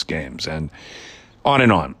Steelers games, and on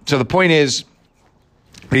and on. So the point is,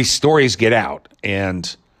 these stories get out,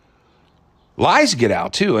 and lies get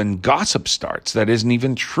out too, and gossip starts that isn't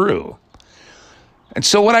even true. And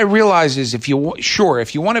so what I realize is, if you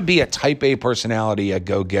want to be a type A personality, a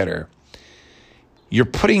go-getter,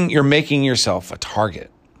 you're making yourself a target.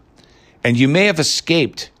 And you may have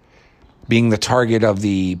escaped being the target of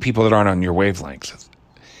the people that aren't on your wavelength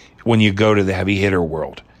when you go to the heavy hitter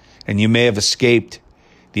world. And you may have escaped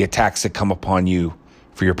the attacks that come upon you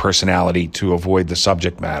for your personality to avoid the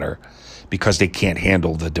subject matter because they can't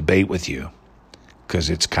handle the debate with you because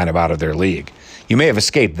it's kind of out of their league. You may have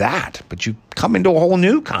escaped that, but you come into a whole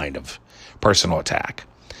new kind of personal attack.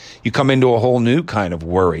 You come into a whole new kind of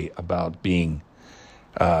worry about being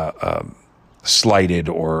slighted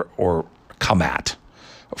or come at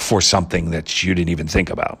for something that you didn't even think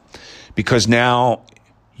about. Because now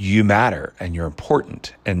you matter and you're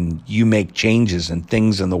important and you make changes and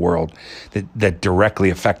things in the world that directly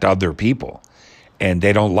affect other people. And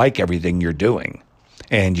they don't like everything you're doing.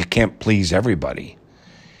 And you can't please everybody.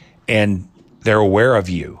 And they're aware of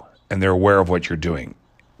you and they're aware of what you're doing.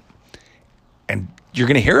 And you're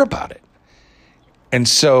going to hear about it. And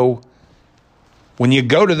so when you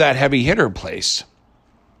go to that heavy hitter place,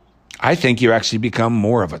 I think you actually become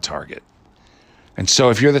more of a target. And so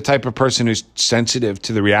if you're the type of person who's sensitive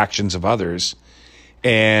to the reactions of others,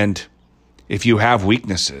 and if you have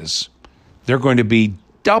weaknesses, they're going to be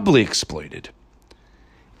doubly exploited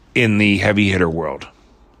in the heavy hitter world.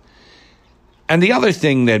 And the other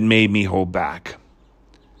thing that made me hold back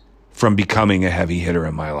from becoming a heavy hitter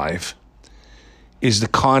in my life is the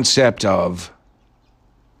concept of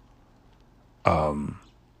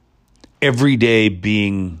every day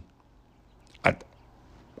being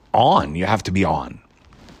on. You have to be on.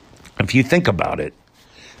 If you think about it,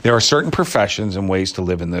 there are certain professions and ways to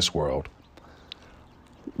live in this world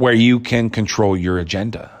where you can control your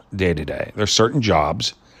agenda day to day. There's certain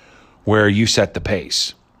jobs where you set the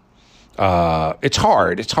pace. It's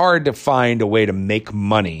hard. It's hard to find a way to make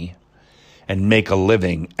money and make a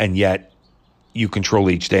living, and yet you control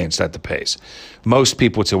each day and set the pace. Most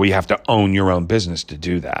people would say, well, you have to own your own business to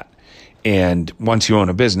do that. And once you own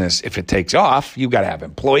a business, if it takes off, you've got to have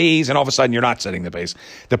employees, and all of a sudden you're not setting the pace.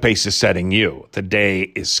 The pace is setting you. The day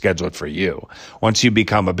is scheduled for you. Once you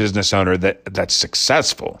become a business owner that's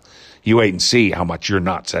successful, you wait and see how much you're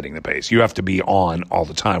not setting the pace. You have to be on all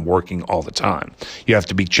the time, working all the time. You have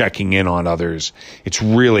to be checking in on others. It's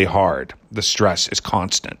really hard. The stress is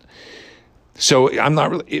constant. So I'm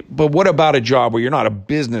not really, but what about a job where you're not a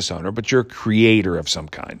business owner, but you're a creator of some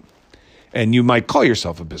kind? And you might call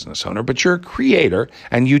yourself a business owner, but you're a creator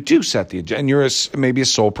and you do set the agenda. And you're maybe a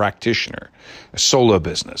sole practitioner, a solo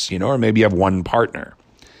business, or maybe you have one partner.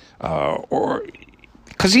 Or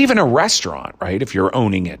because even a restaurant, right, if you're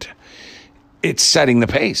owning it, it's setting the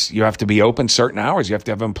pace. You have to be open certain hours. You have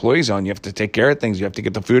to have employees on. You have to take care of things. You have to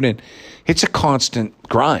get the food in. It's a constant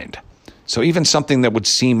grind. So even something that would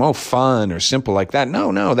seem, fun or simple like that,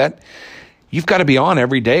 no, that you've got to be on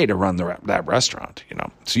every day to run that restaurant,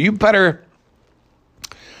 So you better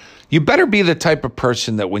be the type of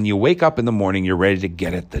person that when you wake up in the morning, you're ready to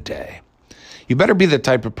get at the day. You better be the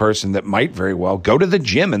type of person that might very well go to the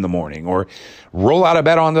gym in the morning or roll out of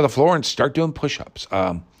bed onto the floor and start doing push-ups,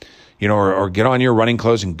 or get on your running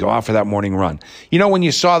clothes and go out for that morning run. When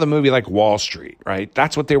you saw the movie like Wall Street, right?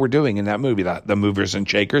 That's what they were doing in that movie, the movers and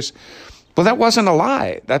shakers. Well, that wasn't a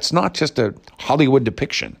lie. That's not just a Hollywood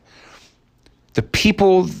depiction. The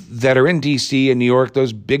people that are in D.C. and New York,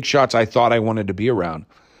 those big shots I thought I wanted to be around,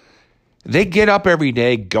 they get up every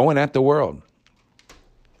day going at the world.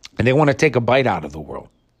 And they want to take a bite out of the world.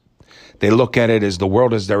 They look at it as the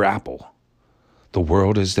world is their apple. The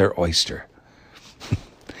world is their oyster.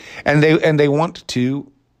 and they want to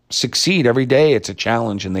succeed every day. It's a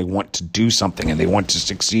challenge, and they want to do something, and they want to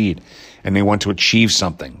succeed, and they want to achieve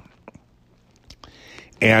something.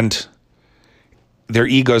 And their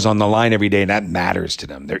ego's on the line every day, and that matters to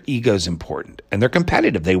them. Their ego's important, and they're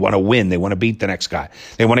competitive. They want to win. They want to beat the next guy.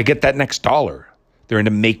 They want to get that next dollar. They're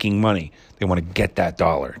into making money. They want to get that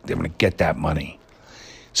dollar. They want to get that money.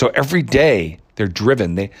 So every day they're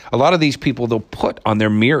driven. A lot of these people, they'll put on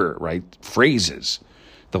their mirror, right, phrases.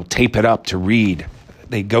 They'll tape it up to read.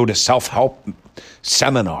 They go to self-help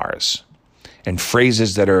seminars and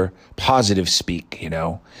phrases that are positive speak,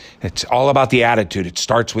 It's all about the attitude. It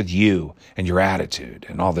starts with you and your attitude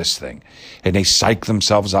and all this thing. And they psych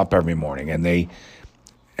themselves up every morning, and they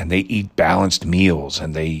eat balanced meals,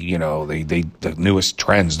 and they the newest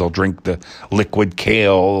trends. They'll drink the liquid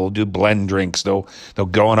kale, they'll do blend drinks, they'll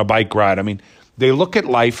go on a bike ride. I mean, They look at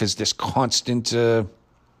life as this constant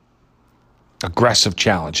aggressive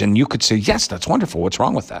challenge. And you could say, yes, that's wonderful. What's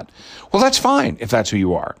wrong with that? Well, that's fine if that's who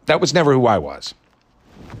you are. That was never who I was.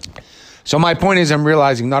 So my point is, I'm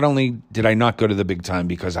realizing not only did I not go to the big time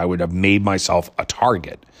because I would have made myself a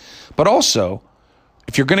target, but also,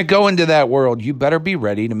 if you're going to go into that world, you better be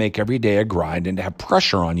ready to make every day a grind and to have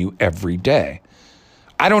pressure on you every day.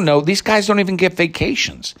 I don't know. These guys don't even get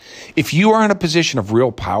vacations. If you are in a position of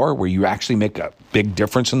real power where you actually make a big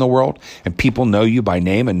difference in the world and people know you by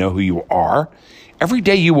name and know who you are, every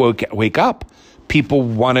day you wake up, people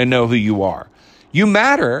want to know who you are. You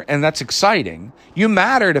matter, and that's exciting. You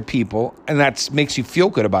matter to people, and that makes you feel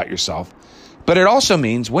good about yourself. But it also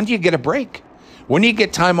means, when do you get a break? When do you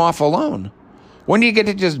get time off alone? When do you get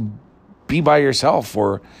to just be by yourself?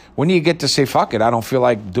 Or when do you get to say, fuck it, I don't feel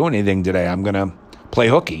like doing anything today. I'm going to play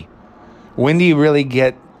hooky. When do you really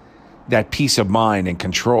get that peace of mind and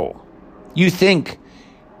control? You think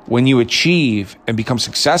when you achieve and become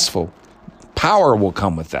successful, power will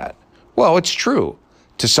come with that. Well, it's true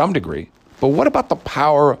to some degree. But what about the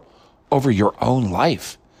power over your own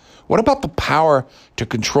life? What about the power to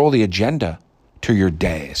control the agenda to your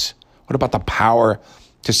days? What about the power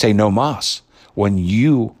to say no mas when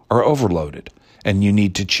you are overloaded and you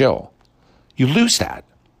need to chill? You lose that.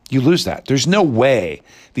 You lose that. There's no way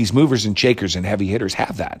these movers and shakers and heavy hitters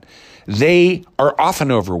have that. They are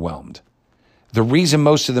often overwhelmed. The reason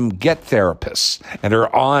most of them get therapists and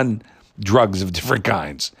are on drugs of different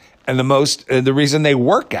kinds, and the reason they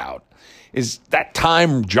work out, is that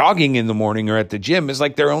time jogging in the morning or at the gym is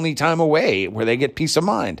like their only time away where they get peace of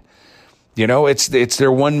mind. You know, it's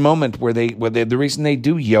their one moment where the reason they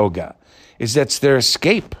do yoga is that's their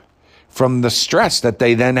escape from the stress that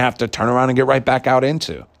they then have to turn around and get right back out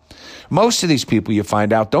into. Most of these people, you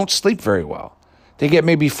find out, don't sleep very well. They get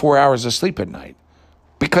maybe 4 hours of sleep at night.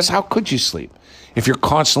 Because how could you sleep if you're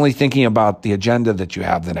constantly thinking about the agenda that you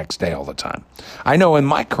have the next day all the time? I know in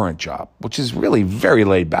my current job, which is really very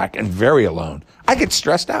laid back and very alone, I get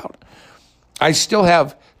stressed out. I still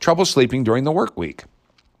have trouble sleeping during the work week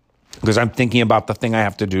because I'm thinking about the thing I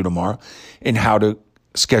have to do tomorrow and how to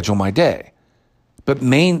schedule my day. But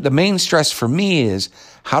the main stress for me is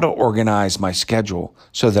how to organize my schedule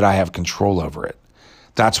so that I have control over it.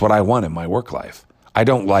 That's what I want in my work life. I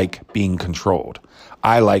don't like being controlled.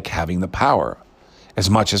 I like having the power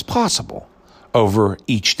as much as possible over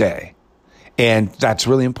each day. And that's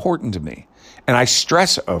really important to me. And I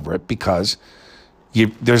stress over it because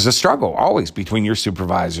there's a struggle always between your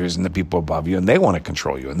supervisors and the people above you, and they want to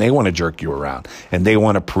control you, and they want to jerk you around, and they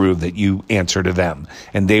want to prove that you answer to them,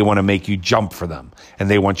 and they want to make you jump for them, and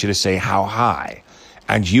they want you to say how high.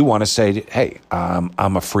 And you want to say, hey,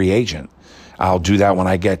 I'm a free agent. I'll do that when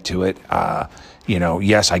I get to it.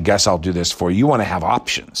 Yes, I guess I'll do this for you. You want to have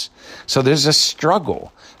options. So there's a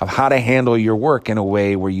struggle of how to handle your work in a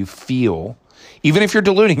way where you feel, even if you're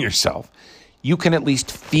deluding yourself, you can at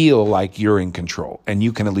least feel like you're in control, and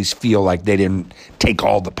you can at least feel like they didn't take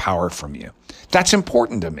all the power from you. That's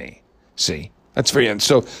important to me. See, that's very,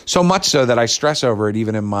 so much so that I stress over it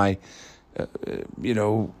even in my,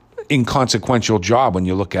 inconsequential job when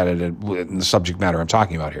you look at it in the subject matter I'm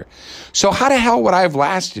talking about here. So how the hell would I have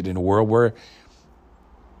lasted in a world where,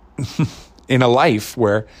 in a life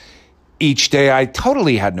where each day I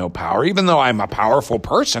totally had no power, even though I'm a powerful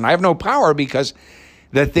person, I have no power because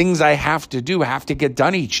the things I have to do have to get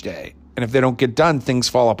done each day. And if they don't get done, things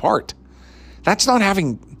fall apart. That's not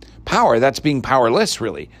having power. That's being powerless,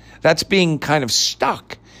 really. That's being kind of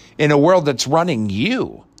stuck in a world that's running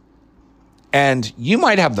you. And you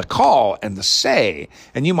might have the call and the say,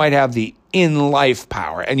 and you might have the in-life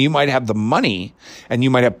power, and you might have the money, and you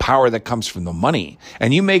might have power that comes from the money.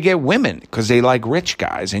 And you may get women because they like rich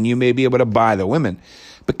guys, and you may be able to buy the women.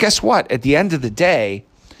 But guess what? At the end of the day,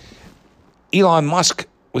 Elon Musk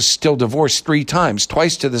was still divorced 3 times,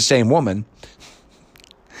 twice to the same woman.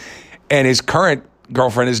 And his current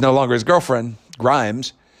girlfriend is no longer his girlfriend,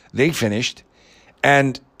 Grimes. They finished.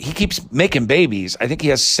 And he keeps making babies. I think he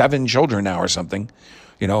has 7 children now or something,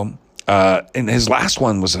 and his last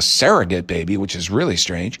one was a surrogate baby, which is really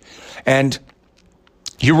strange. And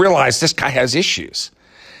you realize this guy has issues.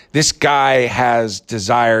 This guy has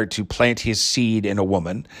desire to plant his seed in a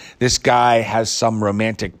woman. This guy has some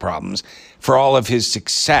romantic problems. For all of his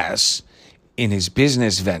success in his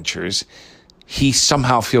business ventures, he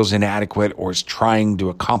somehow feels inadequate or is trying to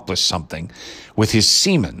accomplish something with his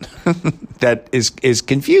semen that is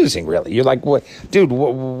confusing, really. You're like, what, dude,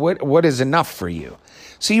 what is enough for you?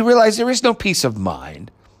 So you realize there is no peace of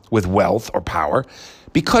mind with wealth or power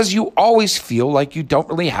because you always feel like you don't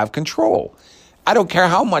really have control. I don't care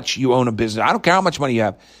how much you own a business. I don't care how much money you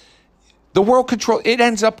have. The world it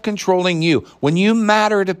ends up controlling you. When you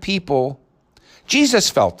matter to people, Jesus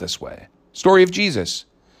felt this way. Story of Jesus.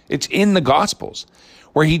 It's in the Gospels,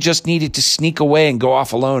 where he just needed to sneak away and go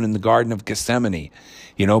off alone in the Garden of Gethsemane,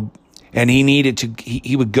 and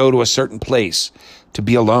he would go to a certain place to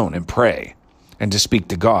be alone and pray and to speak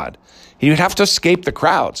to God. He would have to escape the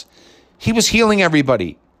crowds. He was healing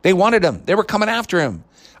everybody. They wanted him. They were coming after him.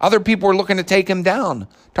 Other people were looking to take him down,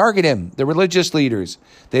 target him, the religious leaders.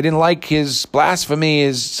 They didn't like his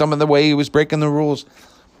blasphemy, some of the way he was breaking the rules.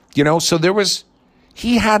 So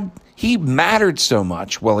he mattered so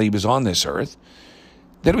much while he was on this earth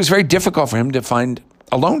that it was very difficult for him to find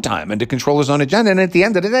alone time and to control his own agenda. And at the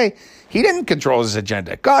end of the day, he didn't control his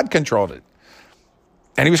agenda. God controlled it.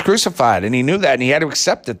 And he was crucified, and he knew that, and he had to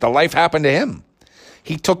accept it. The life happened to him.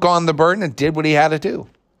 He took on the burden and did what he had to do.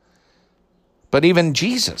 But even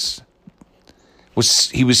Jesus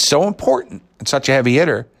was so important and such a heavy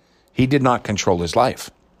hitter, he did not control his life.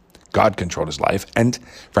 God controlled his life, and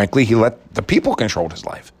frankly, he let the people control his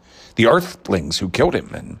life. The earthlings who killed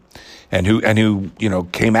him and who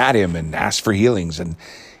came at him and asked for healings, and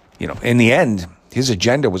in the end, his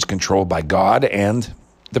agenda was controlled by God and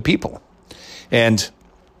the people. And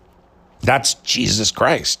that's Jesus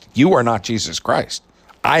Christ. You are not Jesus Christ.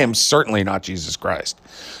 I am certainly not Jesus Christ.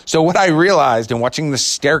 So what I realized in watching the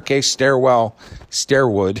Stairwood,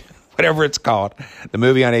 whatever it's called, the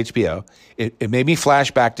movie on HBO, it made me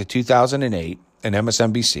flash back to 2008 and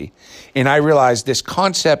MSNBC. And I realized this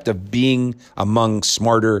concept of being among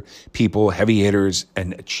smarter people, heavy hitters,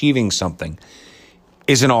 and achieving something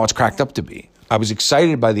isn't all it's cracked up to be. I was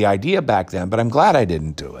excited by the idea back then, but I'm glad I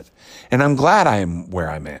didn't do it. And I'm glad I am where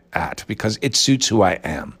I'm at because it suits who I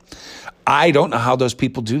am. I don't know how those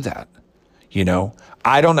people do that.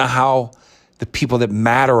 I don't know how the people that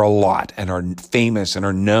matter a lot and are famous and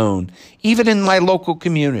are known, even in my local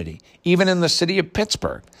community, even in the city of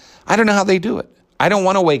Pittsburgh, I don't know how they do it. I don't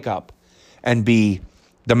want to wake up and be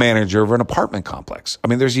the manager of an apartment complex. I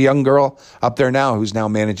mean, there's a young girl up there now who's now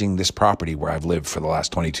managing this property where I've lived for the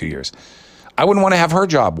last 22 years. I wouldn't want to have her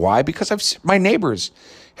job. Why? Because my neighbors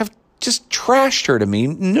have just trashed her to me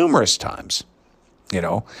numerous times,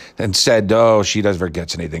 and said, oh, she never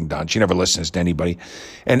gets anything done. She never listens to anybody.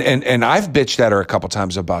 And I've bitched at her a couple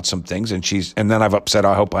times about some things, and then I've upset.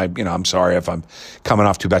 I hope I'm sorry if I'm coming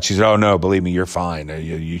off too bad. She said, oh no, believe me, you're fine.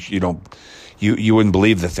 You wouldn't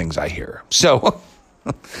believe the things I hear. So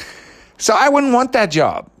I wouldn't want that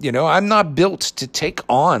job. I'm not built to take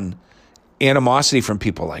on animosity from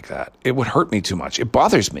people like that. It would hurt me too much. It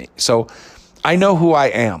bothers me. So I know who I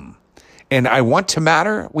am. And I want to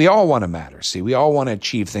matter. We all want to matter. See, we all want to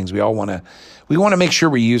achieve things. We want to make sure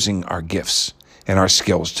we're using our gifts and our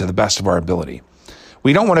skills to the best of our ability.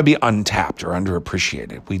 We don't want to be untapped or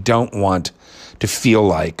underappreciated. We don't want to feel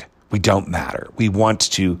like we don't matter. We want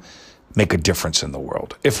to make a difference in the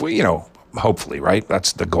world. If we, hopefully, right?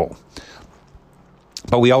 That's the goal.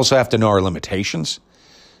 But we also have to know our limitations,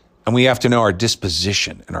 and we have to know our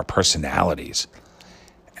disposition and our personalities.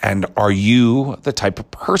 And are you the type of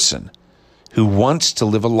person who wants to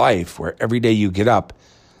live a life where every day you get up,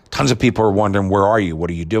 tons of people are wondering, where are you? What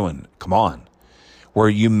are you doing? Come on. Where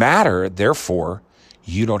you matter, therefore,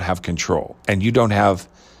 you don't have control. And you don't have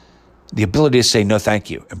the ability to say no thank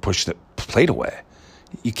you and push the plate away.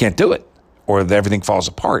 You can't do it, or everything falls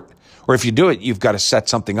apart. Or if you do it, you've got to set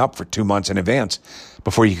something up for 2 months in advance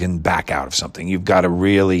before you can back out of something. You've got to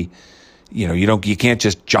really, you can't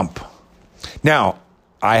just jump. Now,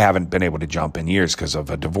 I haven't been able to jump in years because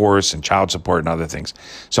of a divorce and child support and other things.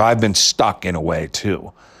 So I've been stuck in a way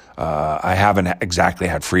too. I haven't exactly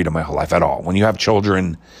had freedom my whole life at all. When you have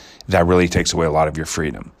children, that really takes away a lot of your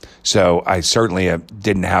freedom. So I certainly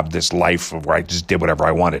didn't have this life where I just did whatever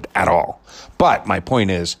I wanted at all. But my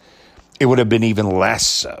point is, it would have been even less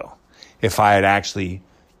so if I had actually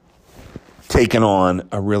taken on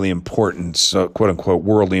a really important, quote unquote,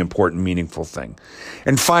 worldly important, meaningful thing.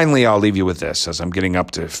 And finally, I'll leave you with this as I'm getting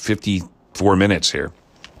up to 54 minutes here,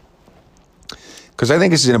 because I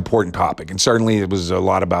think this is an important topic. And certainly it was a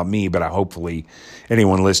lot about me, but hopefully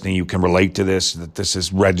anyone listening, you can relate to this, that this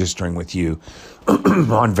is registering with you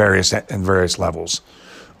on various levels.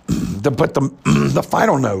 But the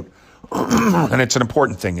final note, and it's an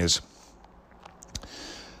important thing, is,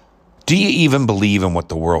 do you even believe in what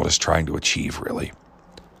the world is trying to achieve, really?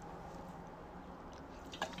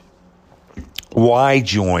 Why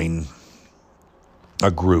join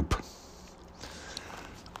a group,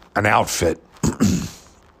 an outfit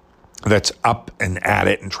that's up and at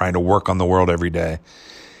it and trying to work on the world every day,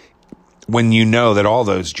 when you know that all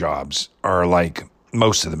those jobs are, like,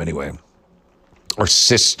 most of them anyway, are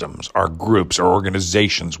systems, are groups, are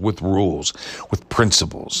organizations with rules, with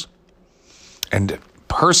principles. And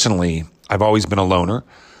personally, I've always been a loner.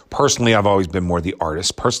 Personally, I've always been more the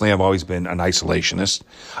artist. Personally, I've always been an isolationist.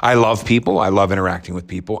 I love people. I love interacting with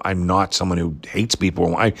people. I'm not someone who hates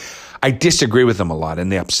people. I disagree with them a lot,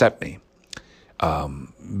 and they upset me.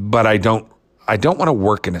 But I don't want to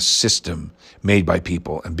work in a system made by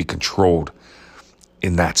people and be controlled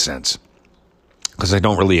in that sense, because I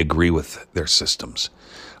don't really agree with their systems.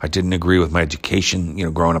 I didn't agree with my education,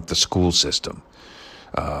 growing up the school system.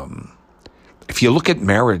 If you look at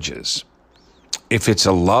marriages, if it's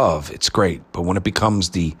a love, it's great. But when it becomes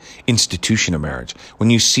the institution of marriage, when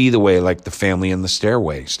you see the way, like the family in the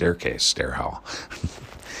staircase,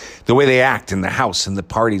 the way they act in the house and the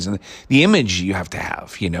parties and the image you have to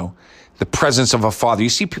have, the presence of a father. You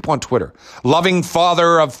see people on Twitter, loving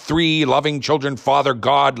father of 3, loving children, father,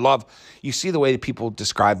 God, love. You see the way that people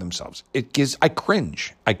describe themselves. I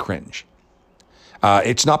cringe.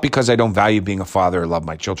 It's not because I don't value being a father or love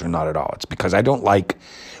my children, not at all. It's because I don't like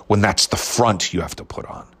when that's the front you have to put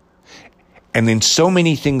on. And in so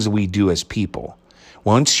many things we do as people,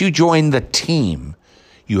 once you join the team,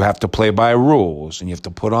 you have to play by rules, and you have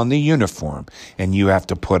to put on the uniform, and you have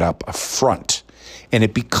to put up a front, and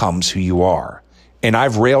it becomes who you are. And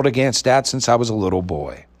I've railed against that since I was a little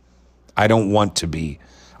boy. I don't want to be.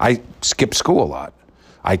 I skip school a lot.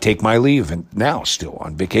 I take my leave, and now still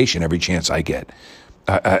on vacation every chance I get.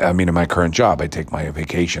 I mean, in my current job, I take my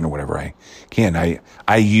vacation or whatever I can.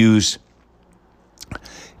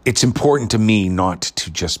 It's important to me not to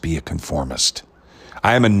just be a conformist.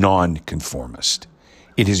 I am a non-conformist.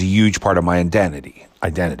 It is a huge part of my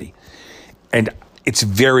identity. And it's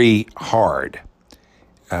very hard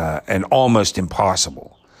and almost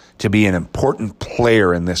impossible to be an important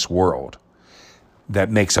player in this world that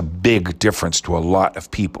makes a big difference to a lot of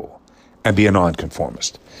people and be a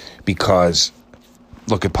nonconformist. Because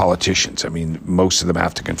look at politicians. I mean, most of them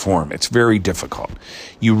have to conform. It's very difficult.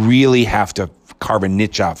 You really have to carve a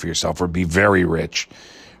niche out for yourself or be very rich,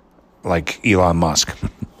 like Elon Musk,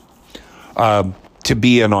 to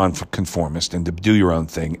be a nonconformist and to do your own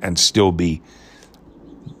thing and still be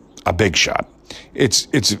a big shot. It's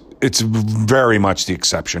very much the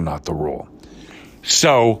exception, not the rule.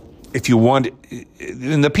 So if you want,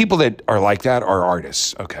 and the people that are like that are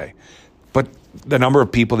artists, okay? But the number of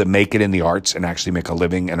people that make it in the arts and actually make a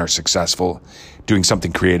living and are successful doing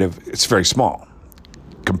something creative, it's very small,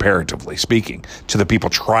 comparatively speaking, to the people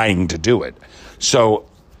trying to do it. So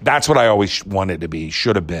that's what I always wanted to be,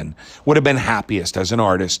 should have been, would have been happiest as an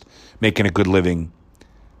artist, making a good living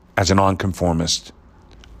as a nonconformist,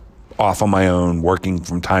 off on my own, working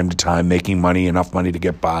from time to time, making money, enough money to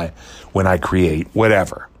get by when I create,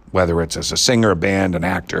 whatever, whether it's as a singer, a band, an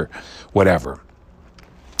actor, whatever,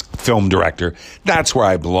 film director. That's where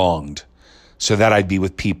I belonged, so that I'd be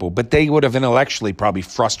with people. But they would have intellectually probably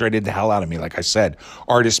frustrated the hell out of me. Like I said,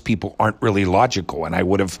 artist people aren't really logical, and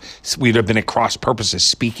we'd have been at cross purposes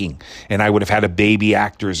speaking, and I would have had to baby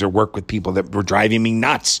actors or work with people that were driving me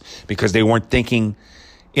nuts because they weren't thinking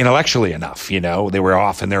intellectually enough, they were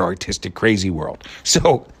off in their artistic crazy world.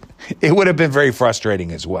 So it would have been very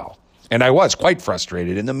frustrating as well. And I was quite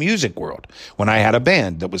frustrated in the music world when I had a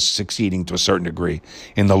band that was succeeding to a certain degree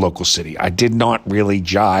in the local city. I did not really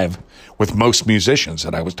jive with most musicians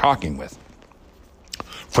that I was talking with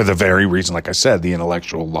for the very reason, like I said, the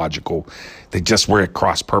intellectual, logical, they just were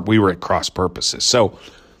at we were at cross purposes. So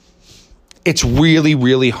it's really,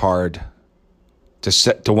 really hard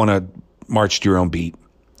to want to march to your own beat,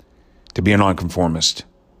 to be a nonconformist,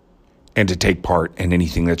 and to take part in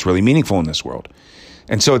anything that's really meaningful in this world.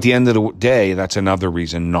 And so at the end of the day, that's another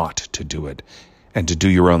reason not to do it and to do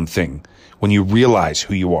your own thing. When you realize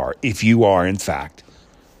who you are, if you are, in fact,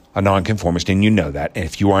 a nonconformist and you know that, and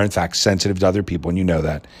if you are, in fact, sensitive to other people and you know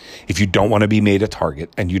that, if you don't want to be made a target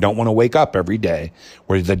and you don't want to wake up every day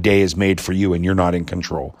where the day is made for you and you're not in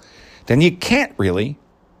control, then you can't really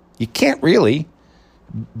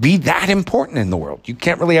be that important in the world. You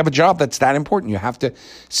can't really have a job that's that important. You have to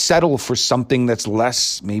settle for something that's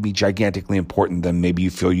less, maybe gigantically important than maybe you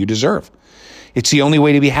feel you deserve. It's the only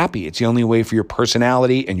way to be happy. It's the only way for your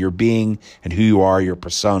personality and your being and who you are, your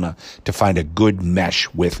persona, to find a good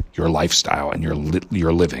mesh with your lifestyle and your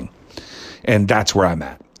living. And that's where I'm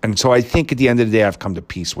at. And so I think at the end of the day, I've come to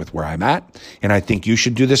peace with where I'm at. And I think you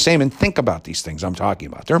should do the same and think about these things I'm talking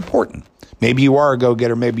about. They're important. Maybe you are a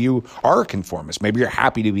go-getter. Maybe you are a conformist. Maybe you're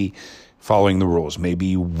happy to be following the rules. Maybe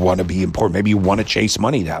you want to be important. Maybe you want to chase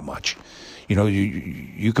money that much.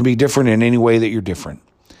 You can be different in any way that you're different.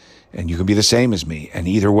 And you can be the same as me. And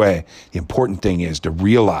either way, the important thing is to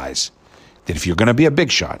realize that if you're going to be a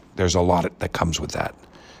big shot, there's a lot that comes with that.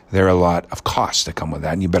 There are a lot of costs that come with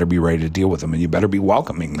that, and you better be ready to deal with them, and you better be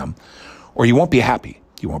welcoming them, or you won't be happy.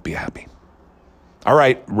 You won't be happy. All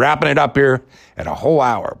right, wrapping it up here at a whole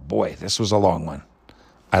hour. Boy, this was a long one.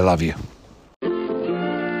 I love you.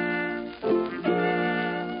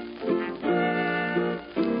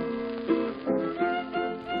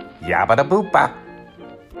 Yabba da boopa.